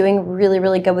been doing really,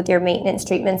 really good with your maintenance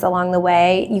treatments along the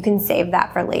way, you can save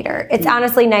that for later. It's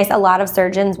honestly nice. A lot of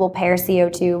surgeons will pair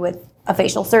CO2 with a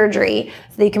facial surgery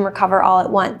so that you can recover all at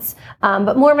once.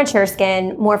 But more mature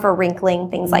skin, more for wrinkling,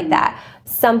 things like that.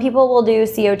 Some people will do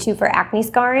CO2 for acne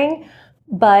scarring,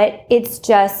 but it's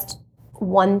just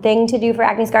one thing to do for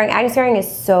acne scarring. Acne scarring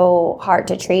is so hard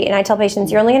to treat. And I tell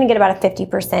patients, you're only going to get about a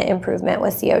 50% improvement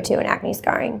with CO2 and acne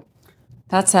scarring.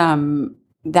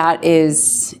 That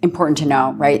is important to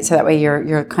know, right? So that way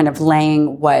you're kind of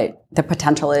laying what the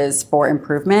potential is for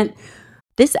improvement.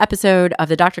 This episode of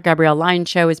the Dr. Gabrielle Lyon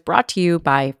Show is brought to you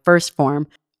by First Form.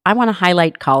 I want to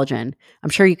highlight collagen. I'm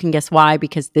sure you can guess why,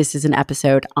 because this is an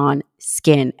episode on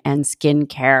skin and skin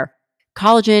care.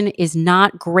 Collagen is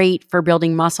not great for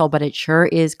building muscle, but it sure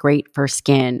is great for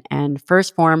skin. And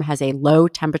First Form has a low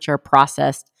temperature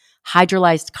processed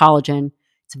hydrolyzed collagen.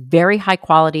 It's very high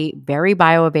quality, very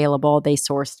bioavailable. They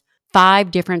sourced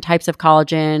 5 different types of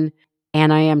collagen.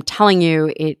 And I am telling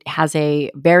you, it has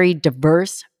a very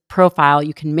diverse profile.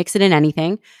 You can mix it in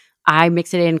anything. I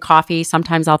mix it in coffee.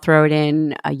 Sometimes I'll throw it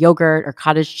in a yogurt or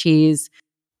cottage cheese.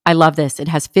 I love this. It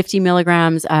has 50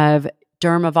 milligrams of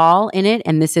Dermavol in it,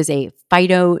 and this is a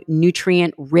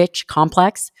phytonutrient-rich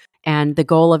complex. And the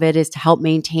goal of it is to help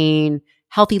maintain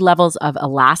healthy levels of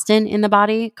elastin in the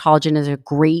body. Collagen is a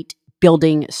great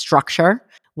building structure,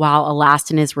 while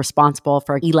elastin is responsible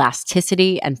for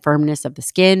elasticity and firmness of the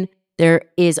skin. There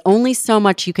is only so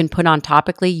much you can put on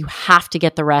topically. You have to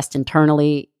get the rest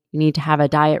internally. You need to have a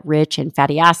diet rich in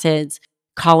fatty acids.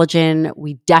 Collagen,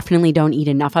 we definitely don't eat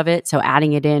enough of it, so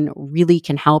adding it in really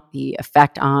can help. The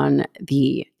effect on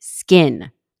the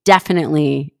skin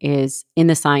definitely is in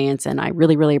the science, and I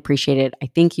really, really appreciate it. I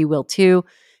think you will too.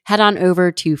 Head on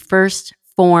over to First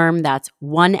Form, that's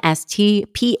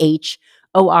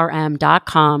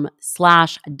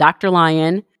 1stphorm.com/Dr.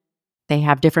 Lyon. They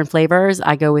have different flavors.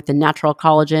 I go with the natural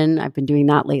collagen. I've been doing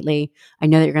that lately. I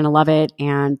know that you're going to love it,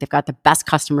 and they've got the best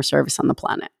customer service on the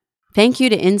planet. Thank you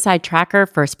to Inside Tracker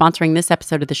for sponsoring this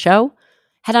episode of the show.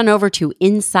 Head on over to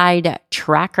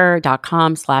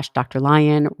insidetracker.com/Dr.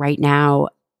 Lyon right now.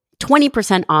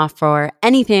 20% off for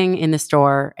anything in the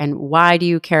store. And why do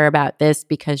you care about this?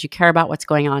 Because you care about what's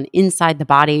going on inside the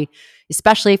body,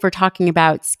 especially if we're talking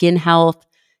about skin health.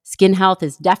 Skin health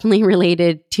is definitely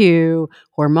related to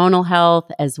hormonal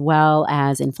health as well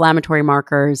as inflammatory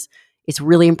markers. It's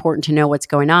really important to know what's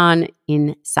going on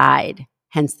inside,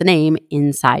 hence the name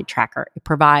Inside Tracker. It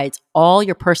provides all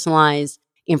your personalized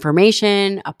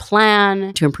information, a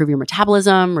plan to improve your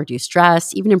metabolism, reduce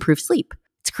stress, even improve sleep.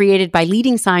 It's created by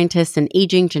leading scientists in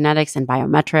aging, genetics, and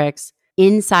biometrics.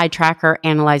 Inside Tracker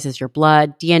analyzes your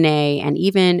blood, DNA, and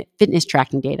even fitness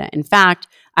tracking data. In fact,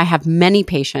 I have many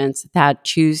patients that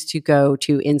choose to go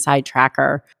to Inside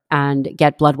Tracker and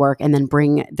get blood work and then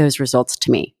bring those results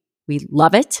to me. We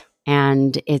love it,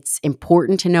 and it's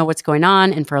important to know what's going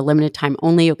on. And for a limited time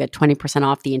only, you'll get 20%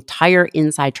 off the entire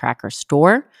Inside Tracker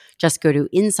store. Just go to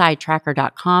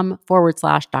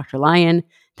insidetracker.com/Dr. Lyon.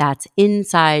 That's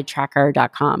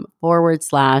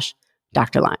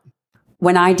insidetracker.com/Dr. Lyon.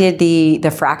 When I did the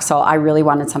Fraxel, I really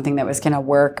wanted something that was going to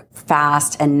work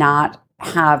fast and not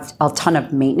have a ton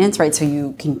of maintenance, right? So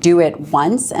you can do it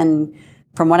once, and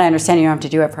from what I understand, you don't have to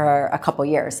do it for a couple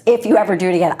years. If you ever do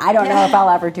it again, I don't know if I'll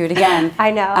ever do it again.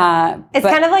 I know. It's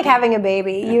kind of like having a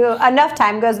baby. Enough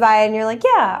time goes by, and you're like,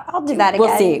 yeah, I'll do that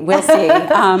again. We'll see.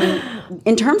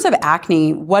 In terms of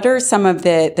acne, what are some of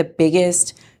the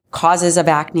biggest causes of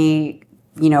acne?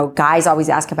 You know, guys always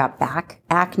ask about back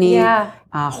acne,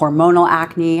 hormonal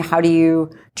acne. How do you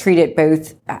treat it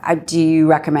both? Do you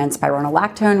recommend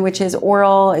spironolactone, which is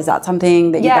oral? Is that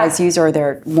something that you guys use, or are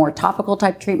there more topical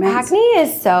type treatments? Acne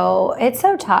is so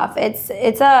tough.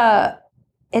 It's a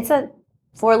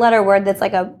 4-letter word that's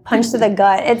like a punch to the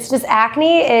gut. It's just,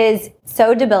 acne is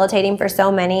so debilitating for so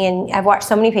many, and I've watched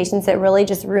so many patients that really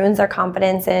just ruins their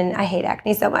confidence, and I hate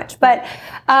acne so much. But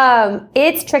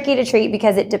it's tricky to treat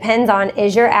because it depends on,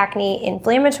 is your acne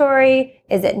inflammatory?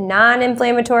 Is it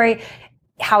non-inflammatory?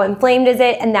 How inflamed is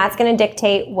it? And that's going to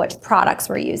dictate which products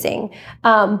we're using.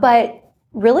 But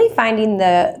really finding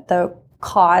the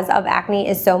cause of acne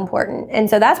is so important. And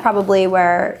so that's probably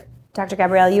where, Dr.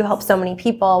 Gabrielle, you help so many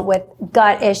people with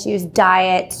gut issues,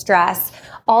 diet, stress,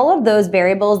 all of those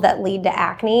variables that lead to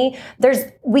acne.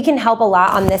 We can help a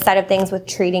lot on this side of things with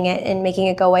treating it and making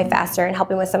it go away faster and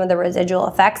helping with some of the residual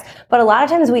effects. But a lot of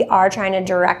times we are trying to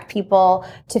direct people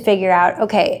to figure out,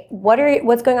 okay,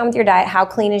 what's going on with your diet? How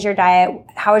clean is your diet?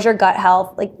 How is your gut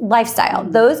health? Like lifestyle.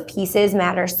 Those pieces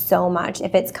matter so much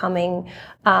if it's coming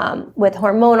with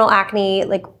hormonal acne,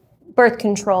 like birth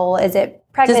control. Is it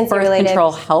pregnancy related? Does birth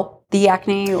control help the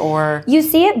acne, or? You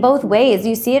see it both ways.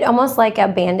 You see it almost like a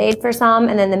Band-Aid for some,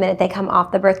 and then the minute they come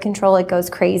off the birth control, it goes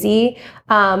crazy.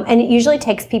 And it usually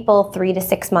takes people 3 to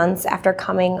 6 months after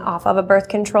coming off of a birth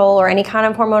control or any kind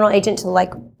of hormonal agent to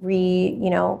like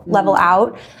level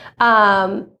out.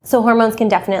 So hormones can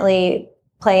definitely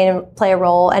play a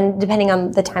role. And depending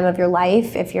on the time of your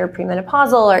life, if you're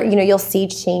premenopausal or, you'll see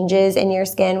changes in your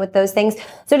skin with those things.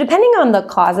 So depending on the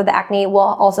cause of the acne will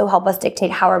also help us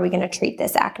dictate how are we going to treat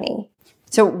this acne.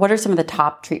 So what are some of the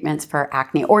top treatments for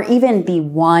acne, or even the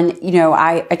one,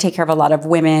 I take care of a lot of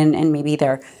women and maybe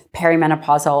they're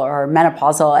perimenopausal or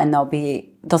menopausal, and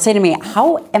they'll say to me,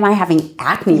 how am I having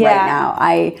acne right now?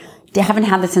 I haven't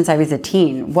had this since I was a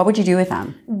teen. What would you do with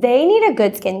them? They need a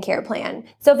good skincare plan.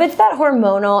 So if it's that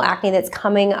hormonal acne that's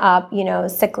coming up,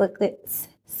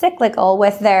 cyclical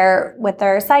with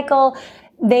their cycle,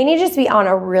 they need to just be on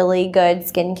a really good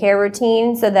skincare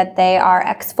routine so that they are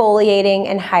exfoliating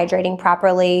and hydrating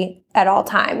properly at all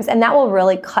times. And that will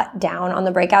really cut down on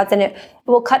the breakouts, and it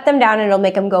will cut them down and it'll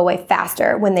make them go away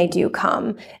faster when they do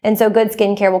come. And so good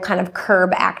skincare will kind of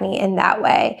curb acne in that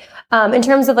way. In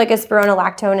terms of like a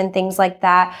spironolactone and things like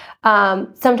that,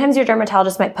 sometimes your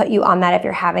dermatologist might put you on that if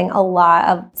you're having a lot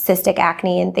of cystic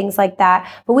acne and things like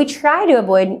that. But we try to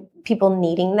avoid people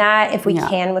needing that if we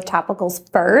can with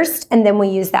topicals first, and then we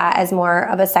use that as more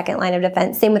of a second line of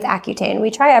defense. Same with Accutane. We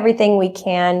try everything we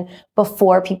can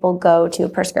before people go to a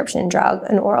prescription drug,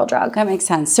 an oral drug. That makes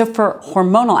sense. So for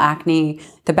hormonal acne,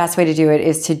 the best way to do it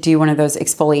is to do one of those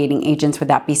exfoliating agents. Would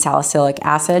that be salicylic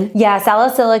acid? Yeah,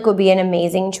 salicylic would be an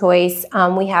amazing choice.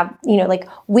 We have, like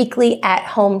weekly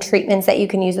at-home treatments that you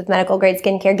can use with medical grade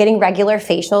skincare. Getting regular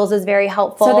facials is very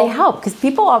helpful. So they help, because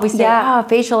people always say,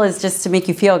 facial is just to make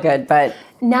you feel good, but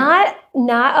not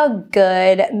a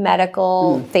good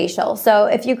medical facial. So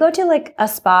if you go to like a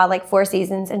spa like Four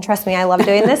Seasons, and trust me, I love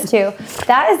doing this too,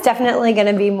 that is definitely going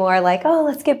to be more like, oh,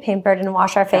 let's get pampered and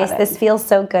wash our face. This feels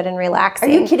so good and relaxing.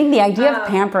 Are you kidding? The idea of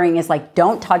pampering is like,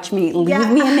 don't touch me, leave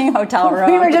me in the hotel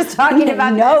room. We were just talking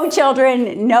about no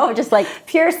children, just like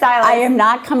pure silence. I am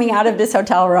not coming out of this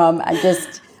hotel room. I'm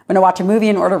going to watch a movie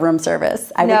and order room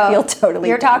service. I would feel totally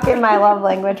You're talking my love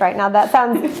language right now. That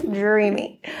sounds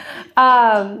dreamy.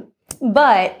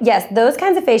 But yes, those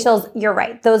kinds of facials, you're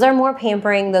right. Those are more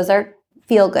pampering. Those are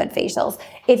feel-good facials.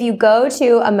 If you go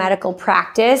to a medical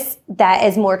practice that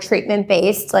is more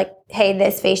treatment-based, like, hey,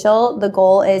 this facial, the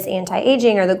goal is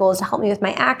anti-aging, or the goal is to help me with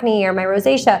my acne or my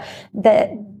rosacea,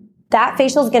 that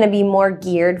facial is going to be more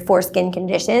geared for skin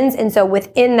conditions. And so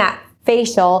within that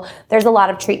facial, there's a lot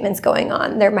of treatments going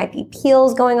on. There might be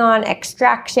peels going on,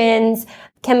 extractions,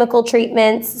 chemical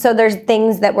treatments. So there's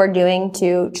things that we're doing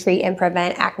to treat and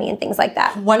prevent acne and things like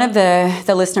that. One of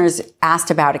the listeners asked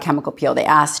about a chemical peel. They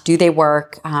asked, do they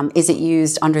work? Is it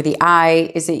used under the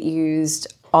eye? Is it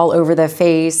used all over the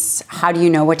face? How do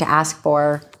you know what to ask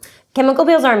for? Chemical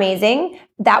peels are amazing.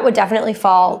 That would definitely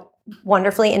fall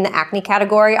wonderfully in the acne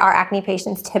category. Our acne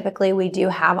patients, typically we do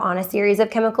have on a series of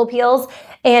chemical peels,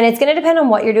 and it's going to depend on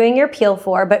what you're doing your peel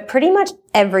for, but pretty much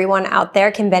everyone out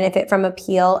there can benefit from a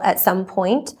peel at some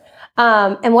point.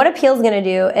 And what a peel is going to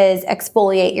do is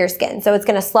exfoliate your skin. So it's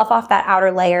going to slough off that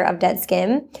outer layer of dead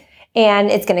skin, and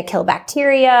it's going to kill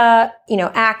bacteria,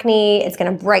 acne. It's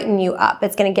going to brighten you up.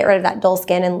 It's going to get rid of that dull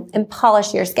skin and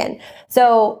polish your skin.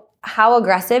 So how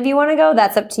aggressive you want to go,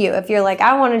 that's up to you. If you're like,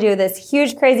 I want to do this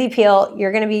huge, crazy peel,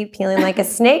 you're going to be peeling like a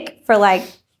snake for like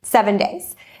 7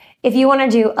 days. If you want to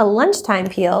do a lunchtime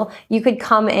peel, you could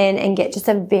come in and get just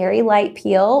a very light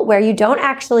peel where you don't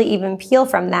actually even peel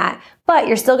from that, but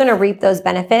you're still going to reap those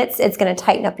benefits. It's going to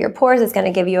tighten up your pores. It's going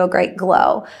to give you a great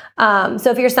glow. So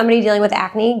if you're somebody dealing with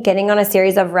acne, getting on a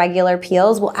series of regular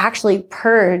peels will actually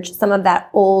purge some of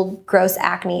that old, gross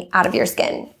acne out of your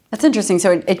skin. That's interesting.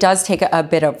 So it does take a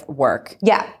bit of work.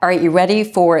 Yeah. All right. You ready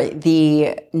for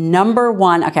the number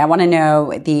one? Okay. I want to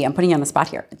know I'm putting you on the spot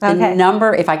here. The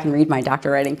number, if I can read my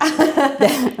doctor writing,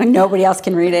 nobody else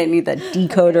can read it. I need the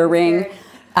decoder ring.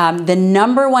 The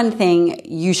number one thing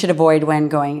you should avoid when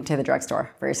going to the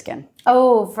drugstore for your skin.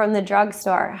 Oh, from the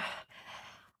drugstore.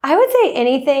 I would say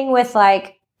anything with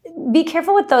be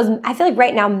careful with those. I feel like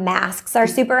right now masks are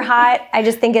super hot. I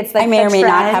just think it's like I may or may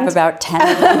not have about 10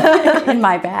 of them in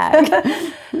my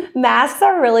bag. Masks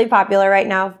are really popular right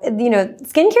now.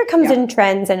 Skincare comes in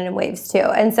trends and in waves too.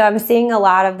 And so I'm seeing a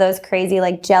lot of those crazy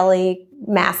jelly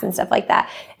masks and stuff like that.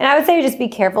 And I would say just be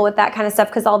careful with that kind of stuff,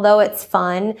 because although it's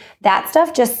fun, that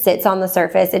stuff just sits on the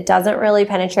surface. It doesn't really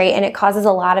penetrate, and it causes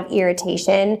a lot of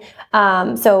irritation.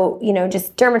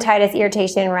 Just dermatitis,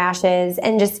 irritation, rashes,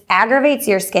 and just aggravates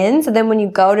your skin. So then when you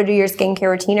go to do your skincare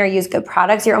routine or use good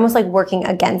products, you're almost like working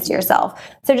against yourself.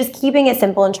 So just keeping it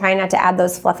simple and trying not to add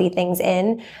those fluffy things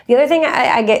in. The other thing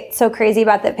I get so crazy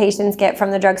about that patients get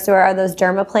from the drugstore are those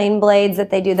dermaplane blades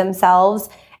that they do themselves.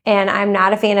 And I'm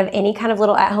not a fan of any kind of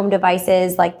little at-home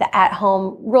devices like the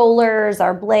at-home rollers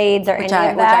or blades or any of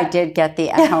that. Which I did get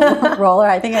the at-home roller.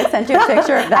 I think I sent you a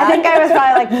picture of that. I think I was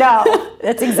probably like, no.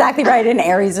 That's exactly right. And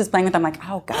Aries was playing with them. I'm like,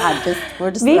 oh God, we're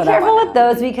just be careful with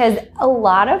those because a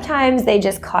lot of times they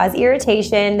just cause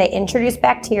irritation. They introduce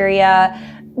bacteria.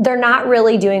 They're not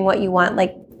really doing what you want.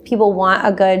 Like people want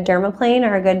a good dermaplane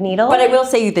or a good needle. But I will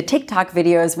say the TikTok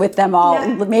videos with them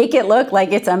all make it look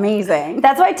like it's amazing.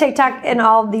 That's why TikTok and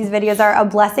all of these videos are a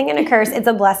blessing and a curse. It's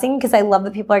a blessing because I love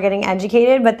that people are getting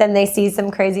educated, but then they see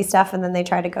some crazy stuff and then they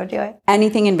try to go do it.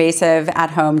 Anything invasive at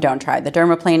home, don't try. The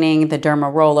dermaplaning, the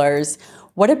derma rollers.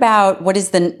 What is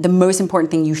the most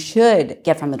important thing you should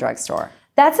get from the drugstore?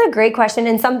 That's a great question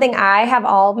and something I have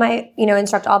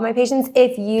instruct all of my patients.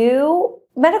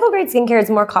 Medical grade skincare is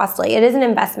more costly. It is an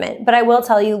investment, but I will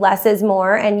tell you less is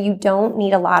more and you don't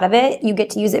need a lot of it. You get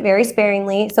to use it very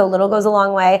sparingly, so little goes a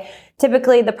long way.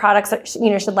 Typically the products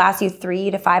should last you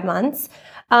 3 to 5 months.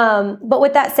 But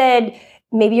with that said,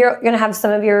 maybe you're going to have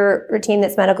some of your routine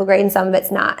that's medical grade and some of it's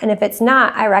not. And if it's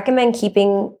not, I recommend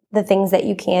keeping the things that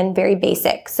you can very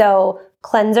basic. So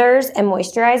cleansers and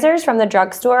moisturizers from the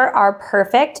drugstore are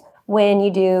perfect when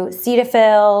you do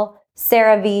Cetaphil,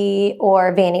 CeraVe,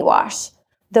 or Vani Wash.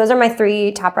 Those are my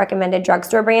 3 top recommended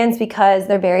drugstore brands because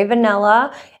they're very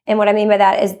vanilla. And what I mean by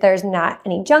that is there's not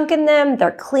any junk in them.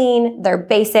 They're clean. They're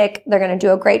basic. They're going to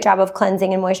do a great job of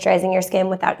cleansing and moisturizing your skin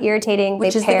without irritating.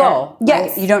 Which is the goal. Yes.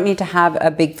 Right? You don't need to have a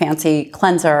big fancy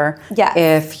cleanser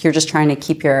if you're just trying to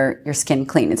keep your skin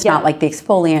clean. It's not like the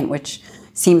exfoliant, which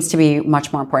seems to be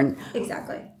much more important.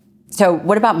 Exactly. So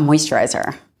what about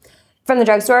moisturizer? From the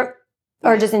drugstore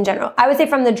or just in general? I would say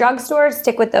from the drugstore,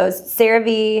 stick with those.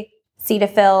 CeraVe,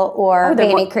 Cetaphil, or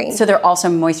Vani cream. So they're also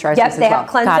moisturizers as well. Yep, they have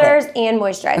cleansers and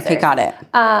moisturizers. Okay, got it.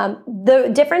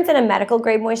 The difference in a medical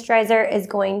grade moisturizer is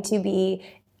going to be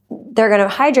they're going to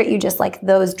hydrate you just like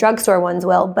those drugstore ones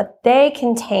will, but they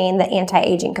contain the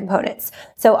anti-aging components.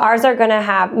 So ours are going to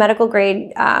have, medical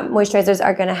grade moisturizers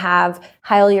are going to have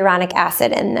hyaluronic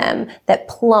acid in them that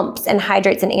plumps and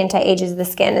hydrates and anti-ages the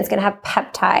skin. It's going to have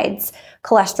peptides,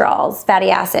 cholesterols,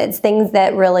 fatty acids, things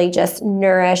that really just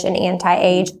nourish and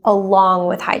anti-age along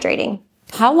with hydrating.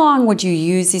 How long would you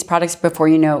use these products before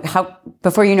you know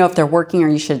if they're working or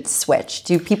you should switch?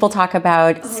 Do people talk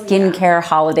about skincare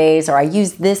holidays, or I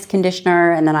used this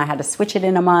conditioner and then I had to switch it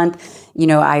in a month?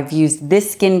 I've used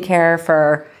this skincare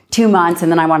for 2 months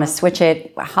and then I want to switch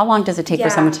it. How long does it take for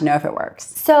someone to know if it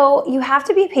works? So you have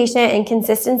to be patient, and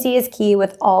consistency is key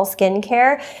with all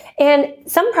skincare. And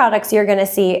some products you're going to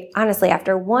see, honestly,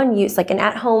 after one use, like an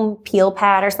at-home peel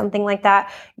pad or something like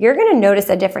that, you're going to notice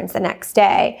a difference the next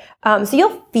day. So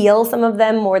you'll feel some of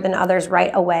them more than others right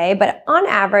away. But on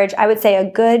average, I would say a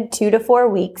good 2 to 4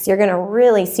 weeks, you're going to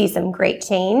really see some great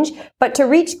change. But to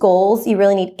reach goals, you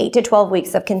really need 8 to 12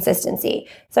 weeks of consistency.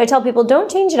 So I tell people, don't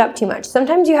change it up too much.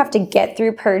 Sometimes you have to get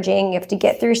through purging, you have to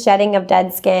get through shedding of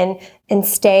dead skin and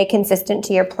stay consistent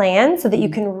to your plan so that you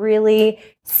can really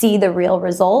see the real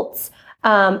results.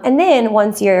 And then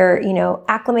once you're,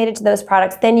 acclimated to those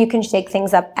products, then you can shake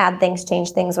things up, add things,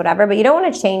 change things, whatever. But you don't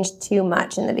want to change too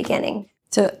much in the beginning.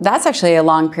 So that's actually a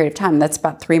long period of time. That's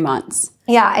about 3 months.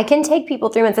 Yeah, it can take people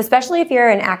 3 months, especially if you're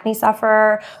an acne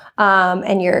sufferer,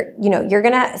 and you're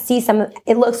going to see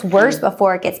it looks worse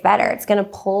before it gets better. It's going to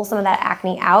pull some of that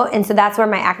acne out. And so that's where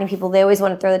my acne people, they always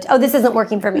want to throw this isn't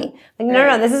working for me. Like,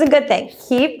 no, this is a good thing.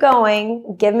 Keep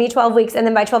going. Give me 12 weeks. And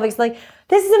then by 12 weeks, like,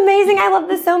 this is amazing. I love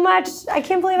this so much. I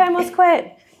can't believe I almost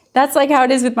quit. That's like how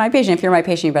it is with my patient. If you're my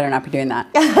patient, you better not be doing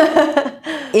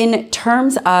that. In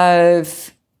terms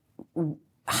of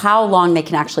how long they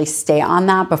can actually stay on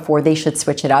that before they should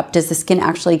switch it up, does the skin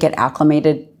actually get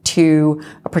acclimated to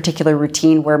a particular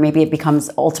routine where maybe it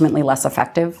becomes ultimately less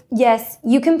effective? Yes,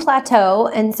 you can plateau.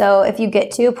 And so if you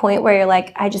get to a point where you're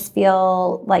like, I just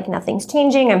feel like nothing's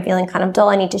changing, I'm feeling kind of dull,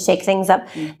 I need to shake things up,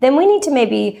 then we need to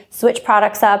maybe switch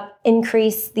products up,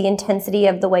 increase the intensity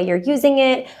of the way you're using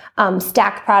it,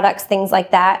 stack products, things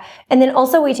like that. And then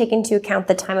also we take into account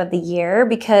the time of the year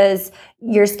because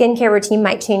your skincare routine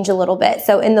might change a little bit.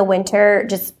 So in the winter,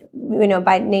 just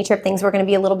by nature of things, we're going to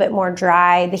be a little bit more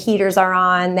dry. The heaters are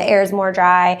on, the air is more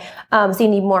dry. So you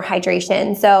need more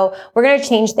hydration. So we're going to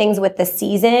change things with the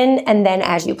season and then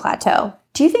as you plateau.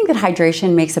 Do you think that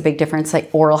hydration makes a big difference, like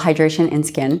oral hydration in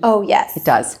skin? Oh, yes. It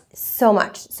does. So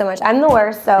much. I'm the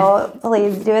worst. So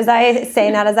please do as I say,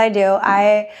 not as I do.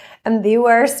 I am the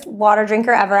worst water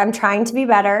drinker ever. I'm trying to be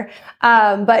better.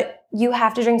 But you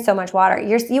have to drink so much water.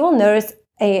 You will notice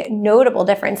a notable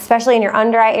difference, especially in your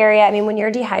under eye area. I mean, when you're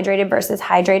dehydrated versus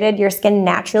hydrated, your skin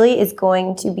naturally is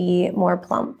going to be more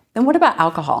plump. Then what about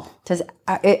alcohol?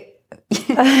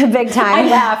 Big time. I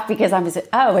laugh because I'm just,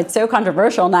 it's so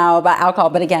controversial now about alcohol.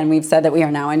 But again, we've said that we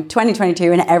are now in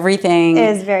 2022 and everything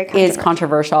is very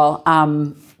controversial.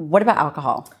 What about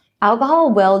alcohol?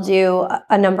 Alcohol will do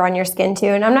a number on your skin too.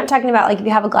 And I'm not talking about like if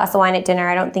you have a glass of wine at dinner,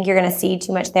 I don't think you're going to see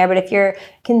too much there. But if you're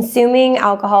consuming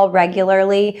alcohol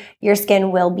regularly, your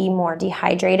skin will be more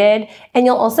dehydrated. And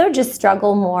you'll also just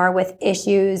struggle more with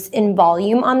issues in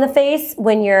volume on the face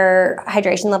when your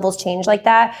hydration levels change like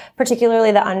that,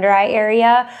 particularly the under eye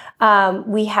area.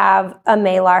 We have a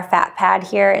malar fat pad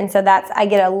here. And so I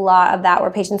get a lot of that where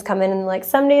patients come in and like,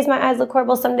 some days my eyes look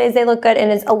horrible, some days they look good.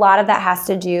 And a lot of that has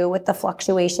to do with the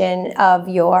fluctuation of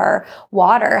your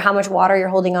water, how much water you're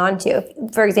holding on to.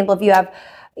 For example, if you have,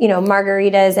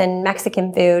 margaritas and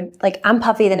Mexican food, like I'm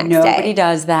puffy the next day. Nobody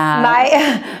does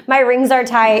that. My rings are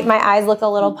tight. My eyes look a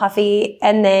little puffy.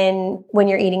 And then when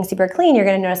you're eating super clean, you're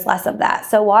going to notice less of that.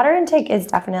 So water intake is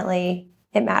definitely,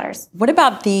 it matters. What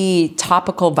about the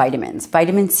topical vitamins?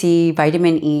 Vitamin C,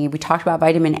 vitamin E. We talked about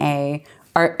vitamin A.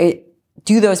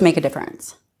 Do those make a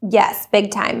difference? Yes,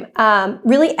 big time.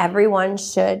 Really, everyone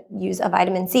should use a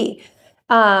vitamin C.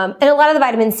 And a lot of the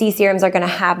vitamin C serums are going to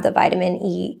have the vitamin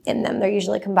E in them. They're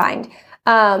usually combined.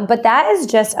 But that is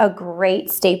just a great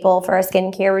staple for a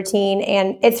skincare routine,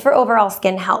 and it's for overall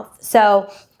skin health.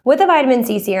 So with a vitamin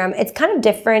C serum, it's kind of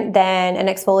different than an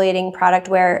exfoliating product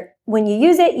where when you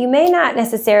use it, you may not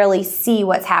necessarily see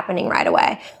what's happening right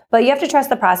away, but you have to trust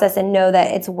the process and know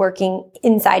that it's working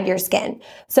inside your skin.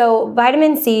 So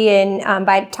vitamin C and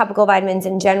topical vitamins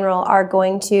in general are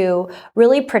going to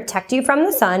really protect you from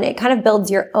the sun. It kind of builds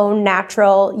your own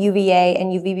natural UVA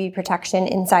and UVB protection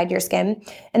inside your skin.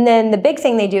 And then the big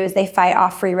thing they do is they fight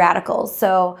off free radicals.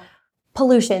 So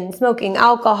pollution, smoking,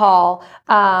 alcohol,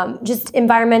 just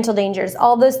environmental dangers,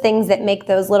 all those things that make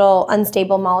those little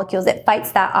unstable molecules, it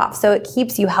fights that off. So it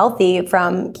keeps you healthy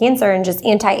from cancer and just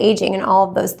anti-aging and all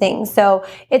of those things. So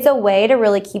it's a way to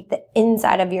really keep the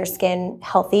inside of your skin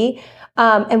healthy.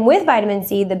 And with vitamin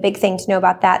C, the big thing to know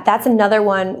about that's another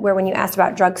one where when you asked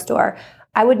about drugstore,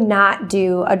 I would not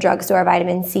do a drugstore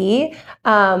vitamin C.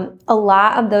 A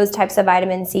lot of those types of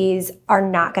vitamin Cs are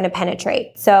not going to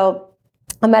penetrate. So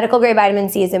a medical grade vitamin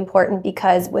C is important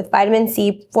because with vitamin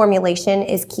C, formulation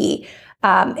is key.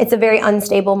 It's a very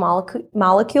unstable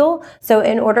molecule. So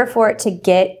in order for it to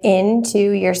get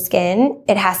into your skin,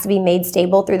 it has to be made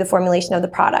stable through the formulation of the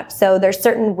product. So there's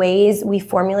certain ways we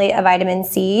formulate a vitamin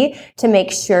C to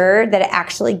make sure that it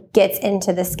actually gets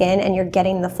into the skin and you're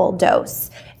getting the full dose.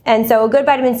 And so a good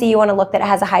vitamin C, you want to look that it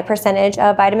has a high percentage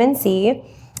of vitamin C,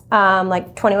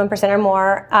 like 21% or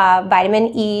more,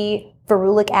 vitamin E,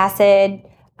 ferulic acid,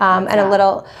 and a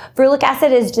little. Ferulic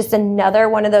acid is just another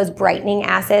one of those brightening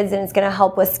acids, and it's going to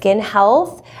help with skin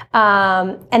health.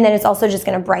 And then it's also just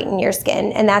going to brighten your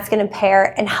skin, and that's going to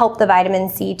pair and help the vitamin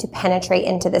C to penetrate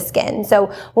into the skin.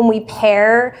 So when we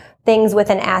pair things with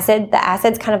an acid, the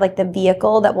acid's kind of like the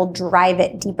vehicle that will drive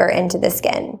it deeper into the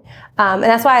skin. And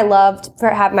that's why I loved to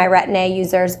have my Retin-A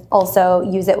users also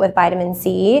use it with vitamin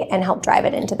C and help drive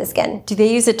it into the skin. Do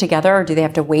they use it together or do they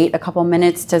have to wait a couple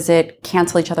minutes? Does it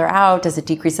cancel each other out? Does it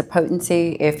decrease the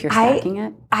potency if you're stacking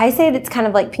it? I say it's kind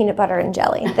of like peanut butter and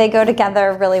jelly. They go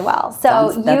together really well.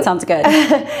 So that sounds good.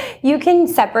 You can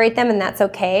separate them and that's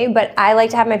okay, but I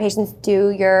like to have my patients do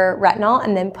your retinol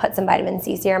and then put some vitamin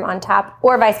C serum on top,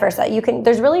 or vice versa.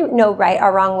 There's really no right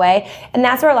or wrong way. And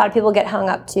that's where a lot of people get hung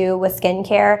up too with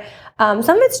skincare. Some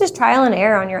of it's just trial and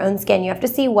error on your own skin. You have to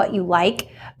see what you like.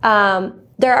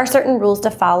 There are certain rules to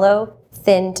follow: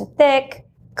 thin to thick,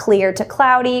 clear to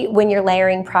cloudy when you're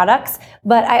layering products.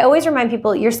 But I always remind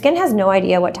people, your skin has no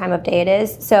idea what time of day it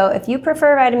is. So if you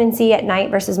prefer vitamin C at night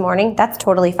versus morning, that's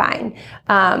totally fine.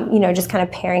 Just kind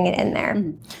of pairing it in there.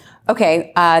 Mm-hmm.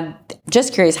 Okay.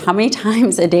 Just curious, how many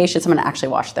times a day should someone actually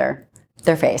wash their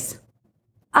face?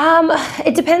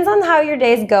 It depends on how your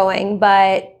day's going,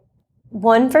 but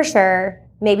 1 for sure,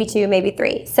 maybe 2, maybe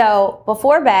 3. So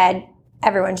before bed,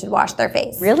 everyone should wash their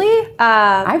face. Really?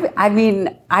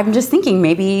 I'm just thinking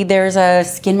maybe there's a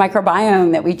skin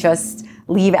microbiome that we just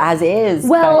leave as is.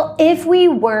 Well, if we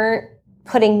weren't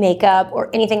putting makeup or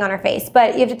anything on our face,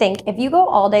 but you have to think, if you go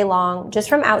all day long, just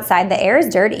from outside, the air is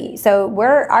dirty. So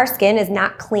our skin is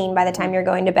not clean by the time you're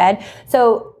going to bed.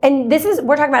 So, and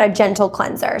we're talking about a gentle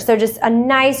cleanser. So just a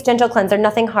nice gentle cleanser,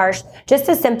 nothing harsh, just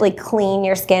to simply clean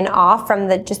your skin off from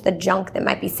the junk that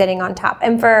might be sitting on top.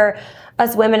 And for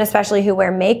us women, especially who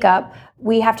wear makeup,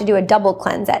 we have to do a double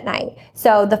cleanse at night.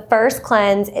 So the first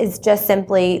cleanse is just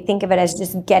simply, think of it as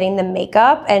just getting the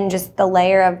makeup and just the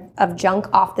layer of junk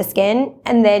off the skin,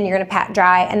 and then you're gonna pat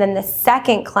dry. And then the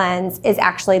second cleanse is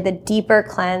actually the deeper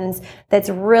cleanse that's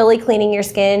really cleaning your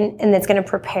skin and that's gonna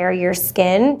prepare your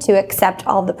skin to accept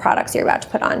all of the products you're about to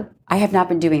put on. I have not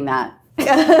been doing that.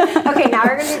 Okay, now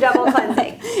we're gonna do double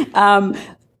cleansing.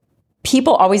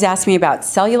 People always ask me about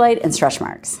cellulite and stretch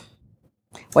marks.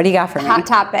 What do you got for me? Hot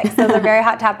topics. Those are very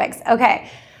hot topics. Okay.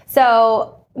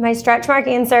 So my stretch mark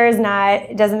answer is not,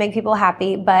 it doesn't make people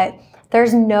happy, but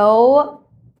there's no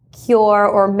cure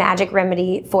or magic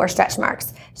remedy for stretch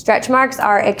marks. Stretch marks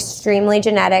are extremely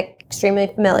genetic, extremely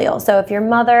familial. So if your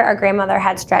mother or grandmother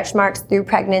had stretch marks through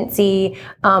pregnancy,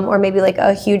 or maybe like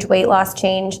a huge weight loss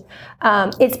change,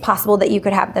 it's possible that you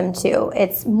could have them too.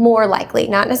 It's more likely,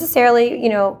 not necessarily,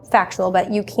 factual,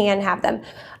 but you can have them.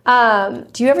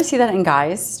 Do you ever see that in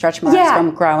guys, stretch marks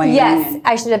from growing? Yes,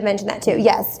 I should have mentioned that too.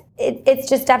 Yes, it's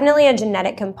just definitely a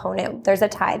genetic component. There's a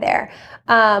tie there.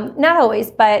 Not always,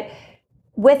 but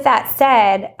with that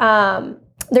said,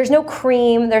 there's no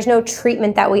cream, there's no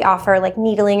treatment that we offer, like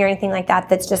needling or anything like that,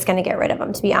 that's just going to get rid of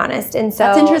them, to be honest. And so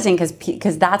that's interesting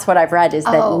because that's what I've read is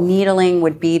that needling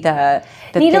would be the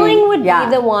needling thing. Would be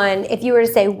the one. If you were to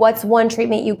say what's one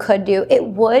treatment you could do, it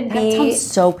would be. That sounds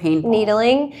so painful.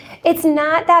 Needling. It's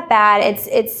not that bad.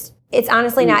 It's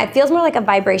honestly not. It feels more like a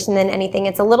vibration than anything.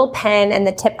 It's a little pen and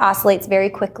the tip oscillates very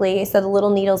quickly. So the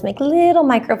little needles make little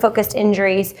micro-focused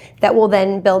injuries that will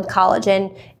then build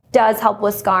collagen. Does help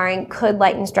with scarring, could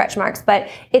lighten stretch marks, but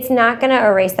it's not going to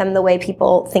erase them the way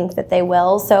people think that they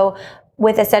will. So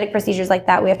with aesthetic procedures like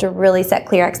that, we have to really set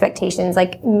clear expectations,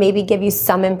 like maybe give you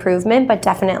some improvement, but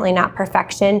definitely not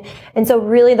perfection. And so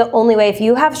really the only way, if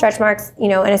you have stretch marks,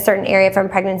 in a certain area from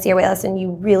pregnancy or weight loss and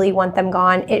you really want them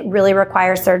gone, it really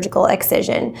requires surgical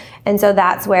excision. And so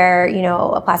that's where,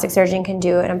 a plastic surgeon can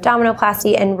do an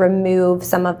abdominoplasty and remove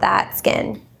some of that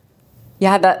skin.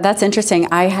 Yeah, that's interesting.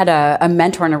 I had a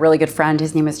mentor and a really good friend.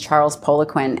 His name is Charles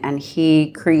Poliquin, and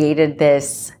he created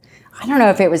this, I don't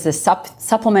know if it was a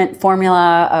supplement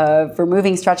formula of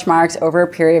removing stretch marks over a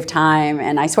period of time.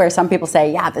 And I swear some people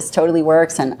say, yeah, this totally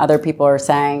works. And other people are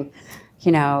saying,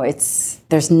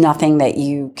 there's nothing that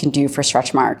you can do for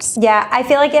stretch marks. Yeah, I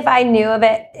feel like if I knew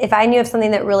of something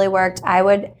that really worked, I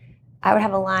would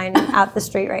have a line out the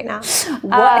street right now.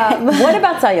 What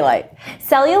about cellulite?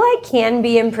 Cellulite can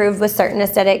be improved with certain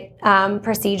aesthetic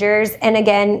procedures. And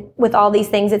again, with all these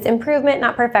things, it's improvement,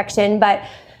 not perfection. But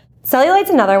cellulite's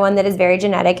another one that is very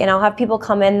genetic. And I'll have people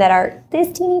come in that are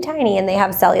this teeny tiny and they have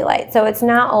cellulite. So it's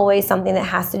not always something that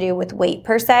has to do with weight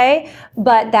per se,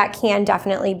 but that can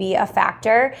definitely be a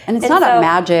factor. And it's not a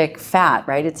magic fat,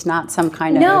 right? It's not some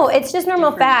kind of... No, it's just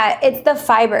normal fat. It's the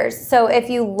fibers. So if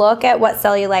you look at what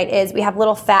cellulite is, we have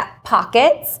little fat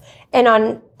pockets. And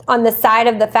on the side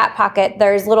of the fat pocket,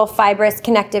 there's little fibrous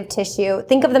connective tissue.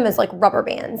 Think of them as like rubber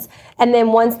bands. And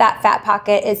then once that fat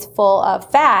pocket is full of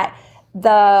fat,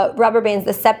 the rubber bands,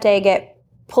 the septae, get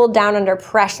pulled down under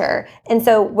pressure. And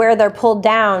so where they're pulled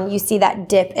down, you see that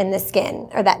dip in the skin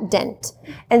or that dent.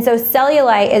 And so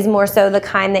cellulite is more so the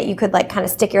kind that you could like kind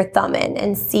of stick your thumb in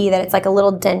and see that it's like a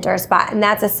little dent or a spot. And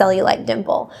that's a cellulite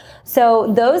dimple. So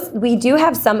we do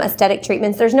have some aesthetic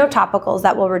treatments. There's no topicals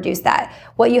that will reduce that.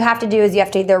 What you have to do is you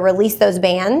have to either release those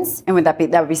bands. And that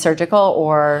would be surgical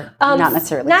or not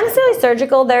necessarily? Not necessarily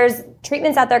surgical. There's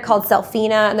treatments out there called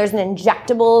Selfina, and there's an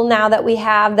injectable now that we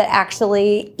have that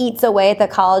actually eats away at the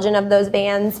collagen of those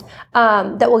bands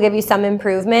that will give you some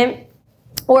improvement.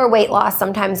 Or weight loss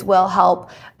sometimes will help.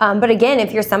 But again,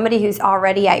 if you're somebody who's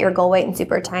already at your goal weight and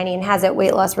super tiny and has it,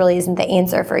 weight loss really isn't the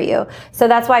answer for you. So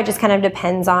that's why it just kind of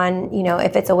depends on,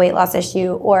 if it's a weight loss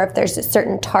issue or if there's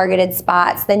certain targeted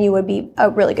spots, then you would be a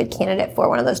really good candidate for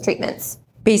one of those treatments.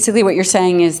 Basically what you're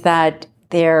saying is that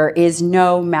there is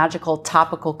no magical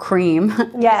topical cream.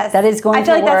 Yes. That is going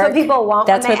to work. I feel like that's what people want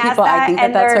when they ask that. I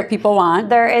think that's what people want.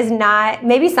 There is not,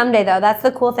 maybe someday though, that's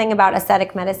the cool thing about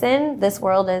aesthetic medicine. This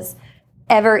world is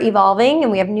ever evolving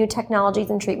and we have new technologies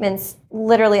and treatments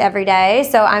literally every day.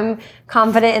 So I'm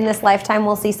confident in this lifetime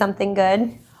we'll see something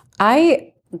good.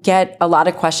 I get a lot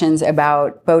of questions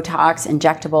about Botox,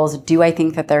 injectables. Do I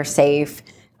think that they're safe?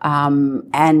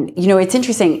 And it's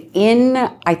interesting in,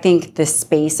 I think, the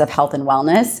space of health and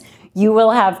wellness, you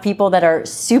will have people that are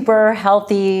super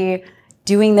healthy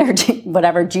doing their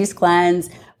whatever juice cleanse,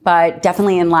 but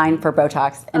definitely in line for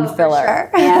Botox and filler.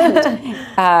 For sure.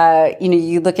 And,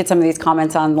 you look at some of these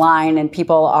comments online and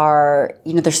people are,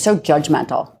 they're so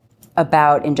judgmental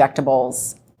about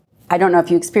injectables. I don't know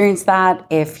if you experienced that,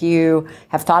 if you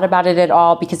have thought about it at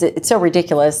all, because it's so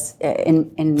ridiculous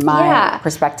in my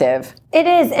perspective. It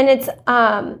is, and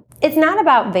it's not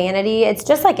about vanity. It's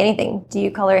just like anything. Do you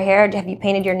color your hair? Have you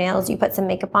painted your nails? Do you put some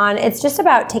makeup on? It's just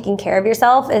about taking care of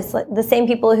yourself. It's like the same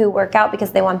people who work out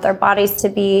because they want their bodies to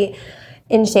be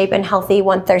in shape and healthy,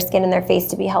 want their skin and their face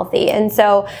to be healthy. And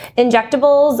so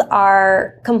injectables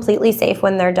are completely safe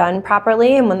when they're done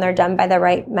properly and when they're done by the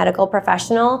right medical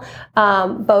professional.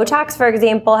 Botox, for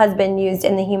example, has been used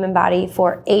in the human body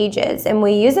for ages, and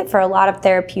we use it for a lot of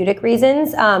therapeutic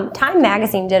reasons. Time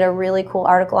Magazine did a really cool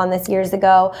article on this years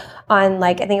ago on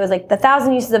I think it was the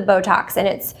 1,000 uses of Botox, and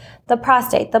it's the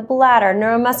prostate, the bladder,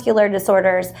 neuromuscular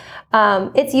disorders.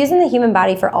 It's used in the human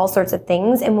body for all sorts of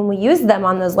things. And when we use them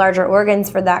on those larger organs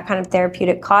for that kind of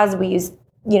therapeutic cause, we use,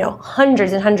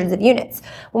 hundreds and hundreds of units.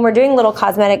 When we're doing little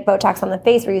cosmetic Botox on the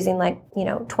face, we're using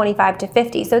 25 to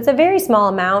 50. So it's a very small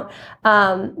amount.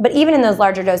 But even in those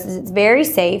larger doses, it's very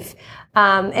safe.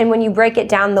 And when you break it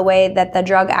down the way that the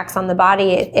drug acts on the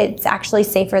body, it's actually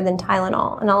safer than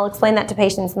Tylenol. And I'll explain that to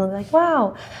patients and they'll be like,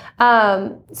 wow.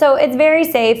 So it's very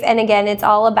safe. And again, it's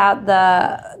all about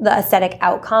the aesthetic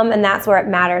outcome. And that's where it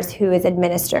matters who is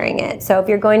administering it. So if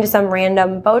you're going to some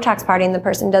random Botox party and the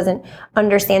person doesn't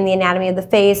understand the anatomy of the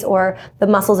face or the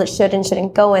muscles it should and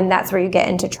shouldn't go in, that's where you get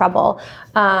into trouble.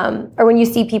 Or when you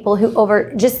see people who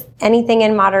just anything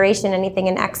in moderation, anything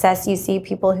in excess, you see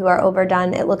people who are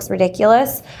overdone. It looks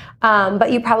ridiculous.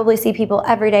 But you probably see people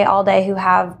every day, all day who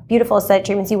have beautiful aesthetic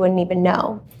treatments you wouldn't even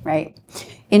know. Right.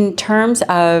 In terms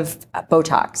of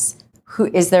Botox,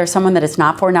 is there someone that it's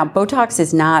not for? Now, Botox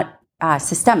is not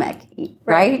systemic,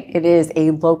 right? It is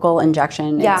a local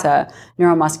injection. Yeah. It's a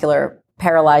neuromuscular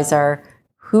paralyzer.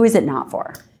 Who is it not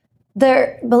for?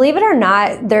 Believe it or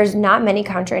not, there's not many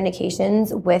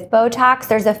contraindications with Botox.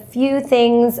 There's a few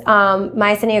things.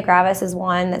 Myasthenia gravis is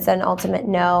one that's an ultimate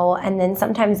no, and then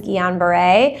sometimes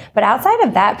Guillain-Barré. But outside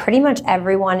of that, pretty much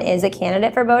everyone is a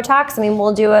candidate for Botox. I mean,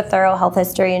 we'll do a thorough health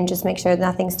history and just make sure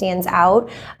nothing stands out.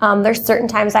 There's certain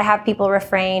times I have people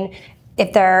refrain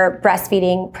if they're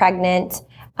breastfeeding, pregnant.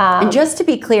 And just to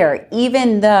be clear,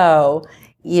 even though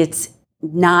it's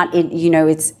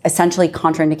it's essentially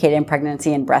contraindicated in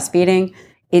pregnancy and breastfeeding.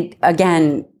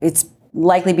 It's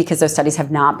likely because those studies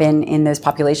have not been in those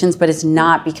populations, but it's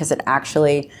not because it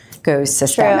actually goes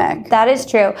systemic. True. That is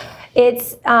true.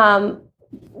 It's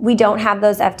we don't have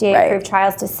those FDA-approved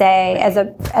trials to say, as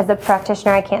a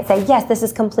practitioner, I can't say, yes, this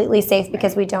is completely safe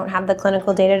because we don't have the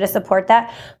clinical data to support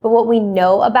that. But what we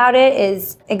know about it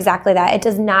is exactly that. It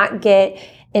does not get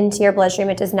into your bloodstream.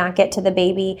 It does not get to the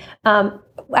baby.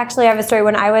 Actually, I have a story.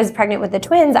 When I was pregnant with the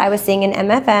twins, I was seeing an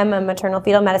MFM, a maternal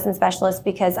fetal medicine specialist,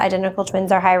 because identical twins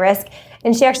are high risk.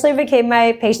 And she actually became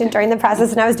my patient during the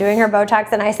process, and I was doing her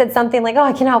Botox, and I said something like, oh,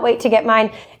 I cannot wait to get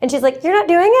mine. And she's like, you're not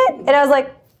doing it? And I was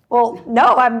like, well,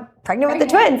 no, I'm pregnant with the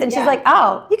twins. And she's like,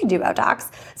 oh, you can do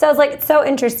Botox. So I was like, it's so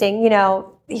interesting.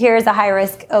 Here's a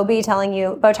high-risk OB telling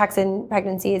you Botox in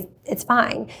pregnancy it's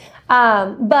fine.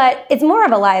 But it's more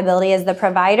of a liability as the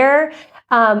provider.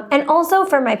 And also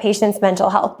for my patients' mental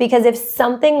health, because if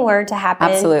something were to happen,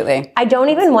 absolutely, I don't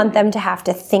even want them to have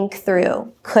to think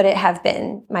through, could it have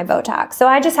been my Botox? So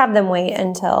I just have them wait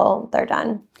until they're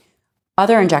done.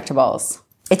 Other injectables.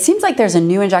 It seems like there's a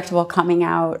new injectable coming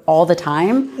out all the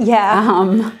time.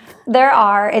 Yeah. There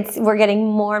are. We're getting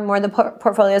more and more. The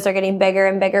portfolios are getting bigger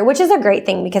and bigger, which is a great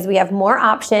thing because we have more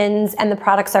options and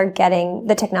the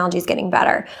the technology is getting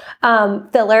better.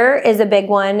 Filler is a big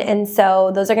one. And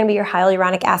so those are going to be your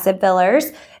hyaluronic acid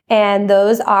fillers. And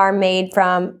those are made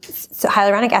from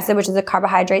hyaluronic acid, which is a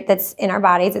carbohydrate that's in our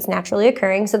bodies. It's naturally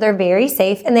occurring. So they're very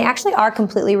safe and they actually are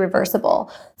completely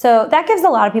reversible. So that gives a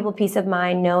lot of people peace of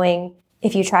mind knowing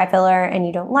if you try filler and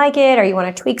you don't like it or you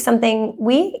want to tweak something,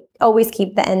 we always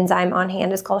keep the enzyme on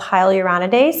hand. It's called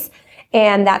hyaluronidase.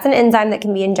 And that's an enzyme that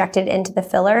can be injected into the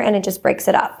filler and it just breaks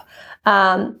it up.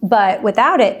 But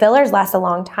without it, fillers last a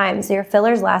long time. So your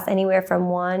fillers last anywhere from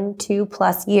 1 to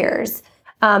 2+ years.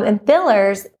 And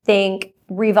fillers think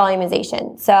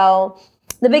revolumization. So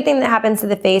the big thing that happens to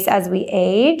the face as we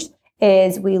age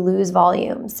is we lose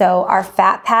volume. So our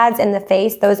fat pads in the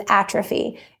face, those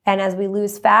atrophy. And as we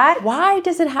lose fat, why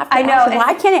does it have to? I know.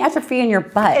 Why can't it atrophy in your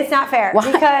butt? It's not fair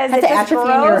because it just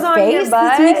grows on your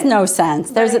butt. This makes no sense.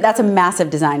 That's a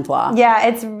massive design flaw. Yeah,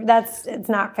 it's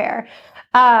not fair.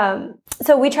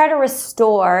 So we try to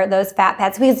restore those fat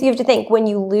pads because you have to think when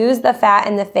you lose the fat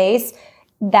in the face,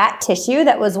 that tissue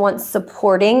that was once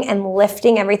supporting and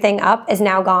lifting everything up is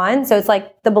now gone. So it's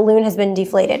like the balloon has been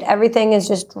deflated. Everything is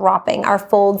just dropping. Our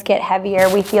folds get heavier.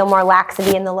 We feel more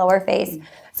laxity in the lower face.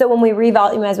 So when we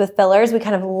revolumize with fillers, we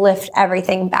kind of lift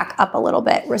everything back up a little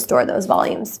bit, restore those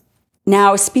volumes.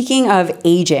 Now, speaking of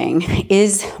aging,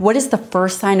 what is the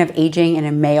first sign of aging in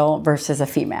a male versus a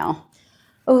female?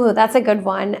 Oh, that's a good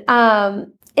one.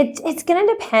 It's going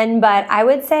to depend, but I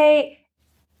would say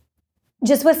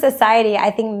just with society,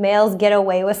 I think males get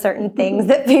away with certain things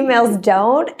that females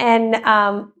don't.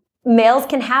 And males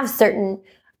can have certain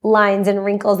lines and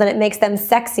wrinkles and it makes them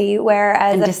sexy,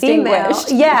 whereas a female,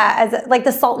 as like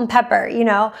the salt and pepper,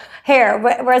 hair.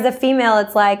 Whereas a female,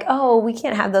 it's like, oh, we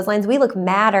can't have those lines. We look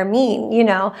mad or mean,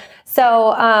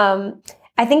 So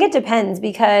I think it depends,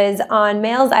 because on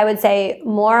males, I would say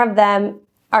more of them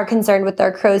are concerned with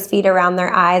their crow's feet around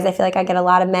their eyes. I feel like I get a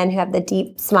lot of men who have the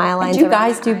deep smile lines. Do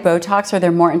guys do Botox, or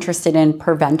they're more interested in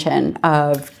prevention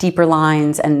of deeper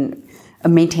lines and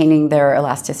maintaining their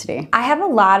elasticity? I have a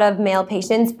lot of male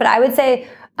patients, but I would say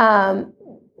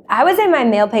my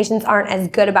male patients aren't as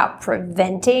good about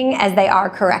preventing as they are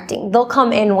correcting. They'll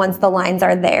come in once the lines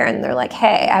are there and they're like,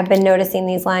 hey, I've been noticing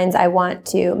these lines. I want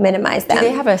to minimize them. Do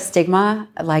they have a stigma?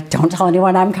 Like, don't tell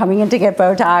anyone I'm coming in to get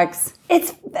Botox?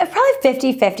 It's probably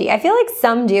 50-50. I feel like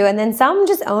some do, and then some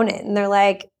just own it. And they're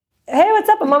like, hey, what's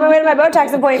up? I'm on my way to my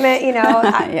Botox appointment.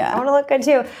 I want to look good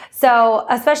too. So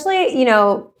especially,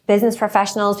 business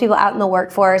professionals, people out in the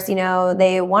workforce,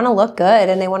 they want to look good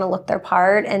and they want to look their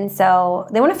part. And so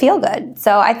they want to feel good.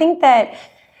 So I think that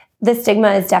the stigma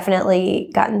has definitely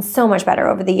gotten so much better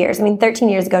over the years. I mean, 13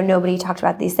 years ago, nobody talked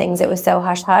about these things. It was so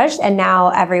hush-hush. And now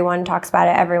everyone talks about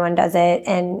it. Everyone does it.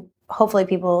 And hopefully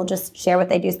people just share what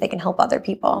they do so they can help other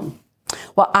people.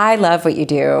 Well, I love what you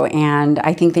do, and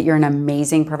I think that you're an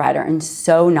amazing provider and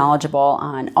so knowledgeable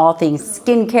on all things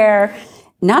skincare,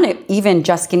 not even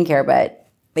just skincare, but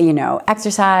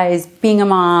exercise, being a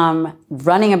mom,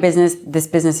 running a business. This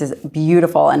business is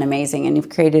beautiful and amazing, and you've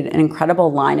created an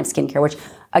incredible line of skincare, which,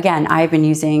 again, I've been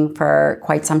using for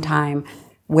quite some time.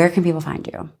 Where can people find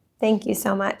you? Thank you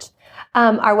so much.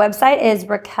 Our website is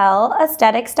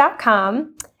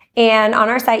RacquelAesthetics.com. And on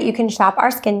our site, you can shop our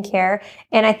skincare.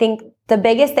 And I think the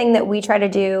biggest thing that we try to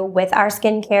do with our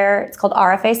skincare, it's called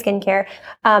RFA skincare,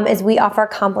 is we offer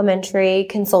complimentary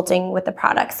consulting with the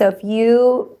product. So if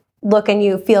you look and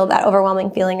you feel that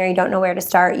overwhelming feeling or you don't know where to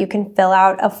start, you can fill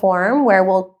out a form where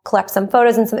we'll collect some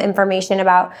photos and some information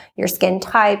about your skin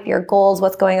type, your goals,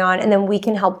 what's going on, and then we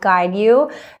can help guide you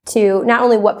to not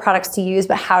only what products to use,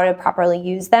 but how to properly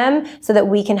use them so that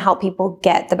we can help people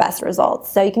get the best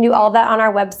results. So you can do all of that on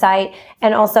our website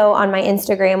and also on my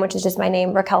Instagram, which is just my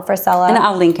name, Racquel Frisella. And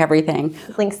I'll link everything.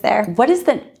 Links there.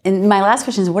 And my last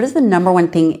question is, what is the number one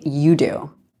thing you do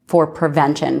for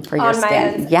prevention for your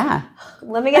skin? Yeah.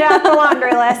 Let me get out the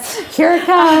laundry list. Here it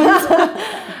comes.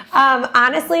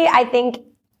 Honestly, I think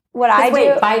what I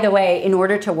do. By the way, in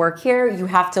order to work here, you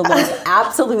have to look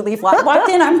absolutely flat. Walked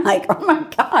in, I'm like, oh my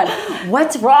God,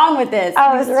 what's wrong with this?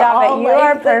 Oh, stop it. You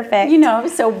are perfect.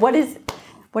 So what is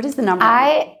the number?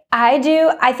 I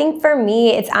think for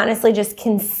me, it's honestly just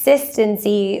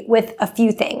consistency with a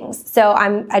few things. So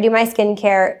I do my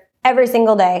skincare every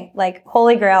single day, like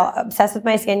holy grail, obsessed with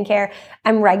my skincare.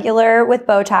 I'm regular with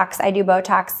Botox. I do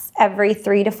Botox every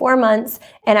 3 to 4 months,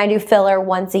 and I do filler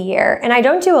once a year. And I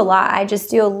don't do a lot. I just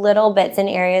do little bits in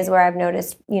areas where I've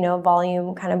noticed,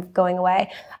 volume kind of going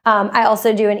away. I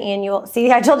also do an annual,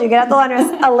 see, I told you, get out the laundry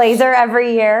list, a laser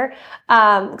every year. So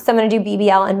I'm going to do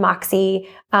BBL and Moxie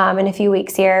in a few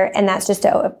weeks here, and that's just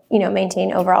to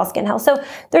maintain overall skin health. So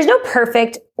there's no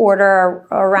perfect order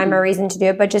or rhyme or reason to do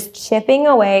it, but just chipping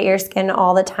away at your skin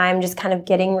all the time, just kind of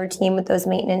getting routine with those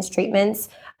maintenance treatments.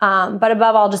 But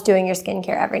above all, just doing your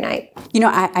skincare every night.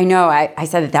 I know I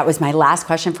said that was my last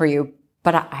question for you,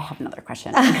 but I have another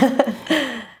question.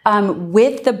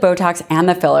 With the Botox and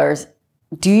the fillers,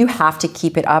 do you have to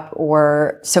keep it up?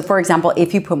 So for example,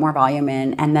 if you put more volume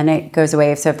in and then it goes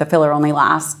away, so if the filler only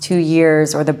lasts 2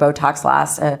 years or the Botox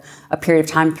lasts a period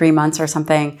of time, 3 months or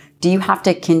something, do you have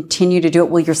to continue to do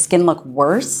it? Will your skin look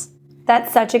worse?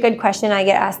 That's such a good question. I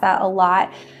get asked that a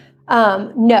lot.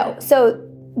 No. So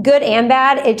good and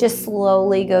bad, it just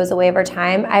slowly goes away over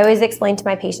time. I always explain to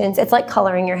my patients, it's like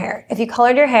coloring your hair. If you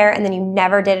colored your hair and then you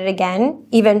never did it again,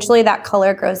 eventually that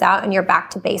color grows out and you're back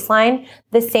to baseline.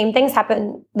 The same thing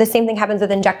happens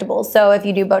with injectables. So if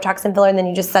you do Botox and filler and then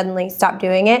you just suddenly stop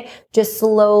doing it, just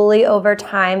slowly over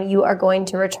time, you are going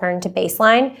to return to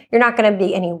baseline. You're not going to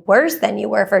be any worse than you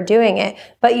were for doing it,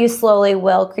 but you slowly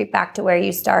will creep back to where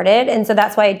you started. And so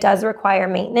that's why it does require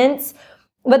maintenance.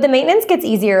 But the maintenance gets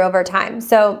easier over time.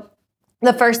 So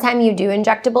The first time you do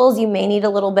injectables, you may need a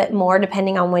little bit more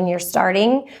depending on when you're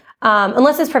starting.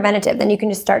 Unless it's preventative, then you can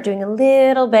just start doing a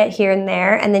little bit here and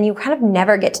there, and then you kind of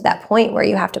never get to that point where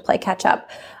you have to play catch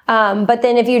up. But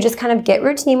then if you just kind of get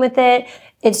routine with it,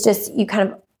 it's just, you kind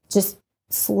of just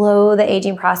slow the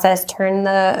aging process, turn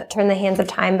the hands of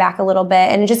time back a little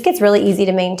bit, and it just gets really easy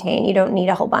to maintain. You don't need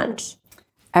a whole bunch.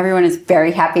 Everyone is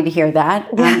very happy to hear that.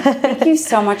 Thank you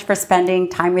so much for spending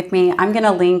time with me. I'm going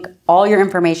to link all your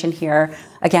information here.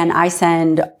 Again, I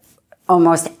send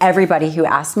almost everybody who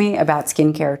asks me about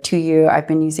skincare to you. I've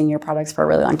been using your products for a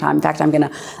really long time. In fact, I'm going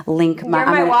to link my... You're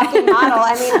my walking model.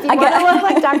 I mean, if you want to look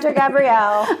like Dr.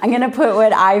 Gabrielle. I'm going to put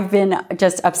what I've been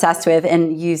just obsessed with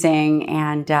and using.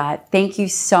 And thank you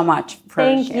so much for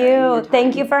sharing your time.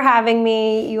 Thank you for having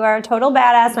me. You are a total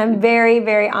badass, and I'm very,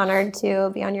 very honored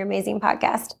to be on your amazing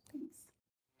podcast.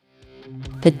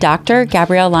 The Dr.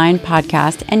 Gabrielle Lyon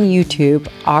podcast and YouTube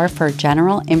are for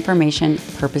general information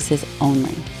purposes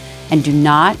only, and do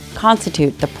not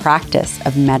constitute the practice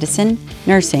of medicine,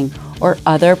 nursing, or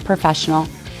other professional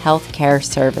healthcare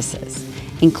services,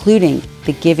 including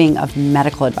the giving of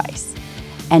medical advice.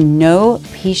 And no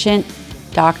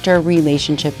patient-doctor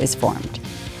relationship is formed.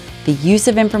 The use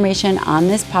of information on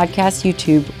this podcast,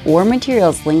 YouTube, or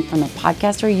materials linked from the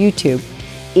podcast or YouTube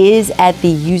is at the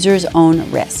user's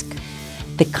own risk.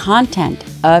 The content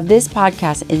of this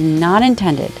podcast is not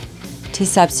intended to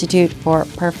substitute for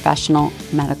professional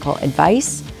medical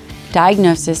advice,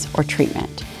 diagnosis, or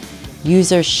treatment.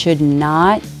 Users should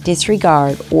not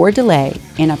disregard or delay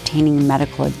in obtaining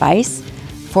medical advice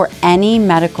for any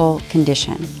medical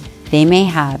condition they may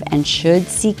have, and should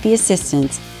seek the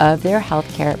assistance of their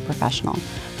healthcare professional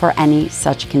for any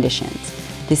such conditions.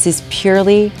 This is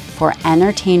purely for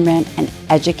entertainment and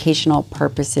educational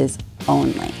purposes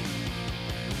only.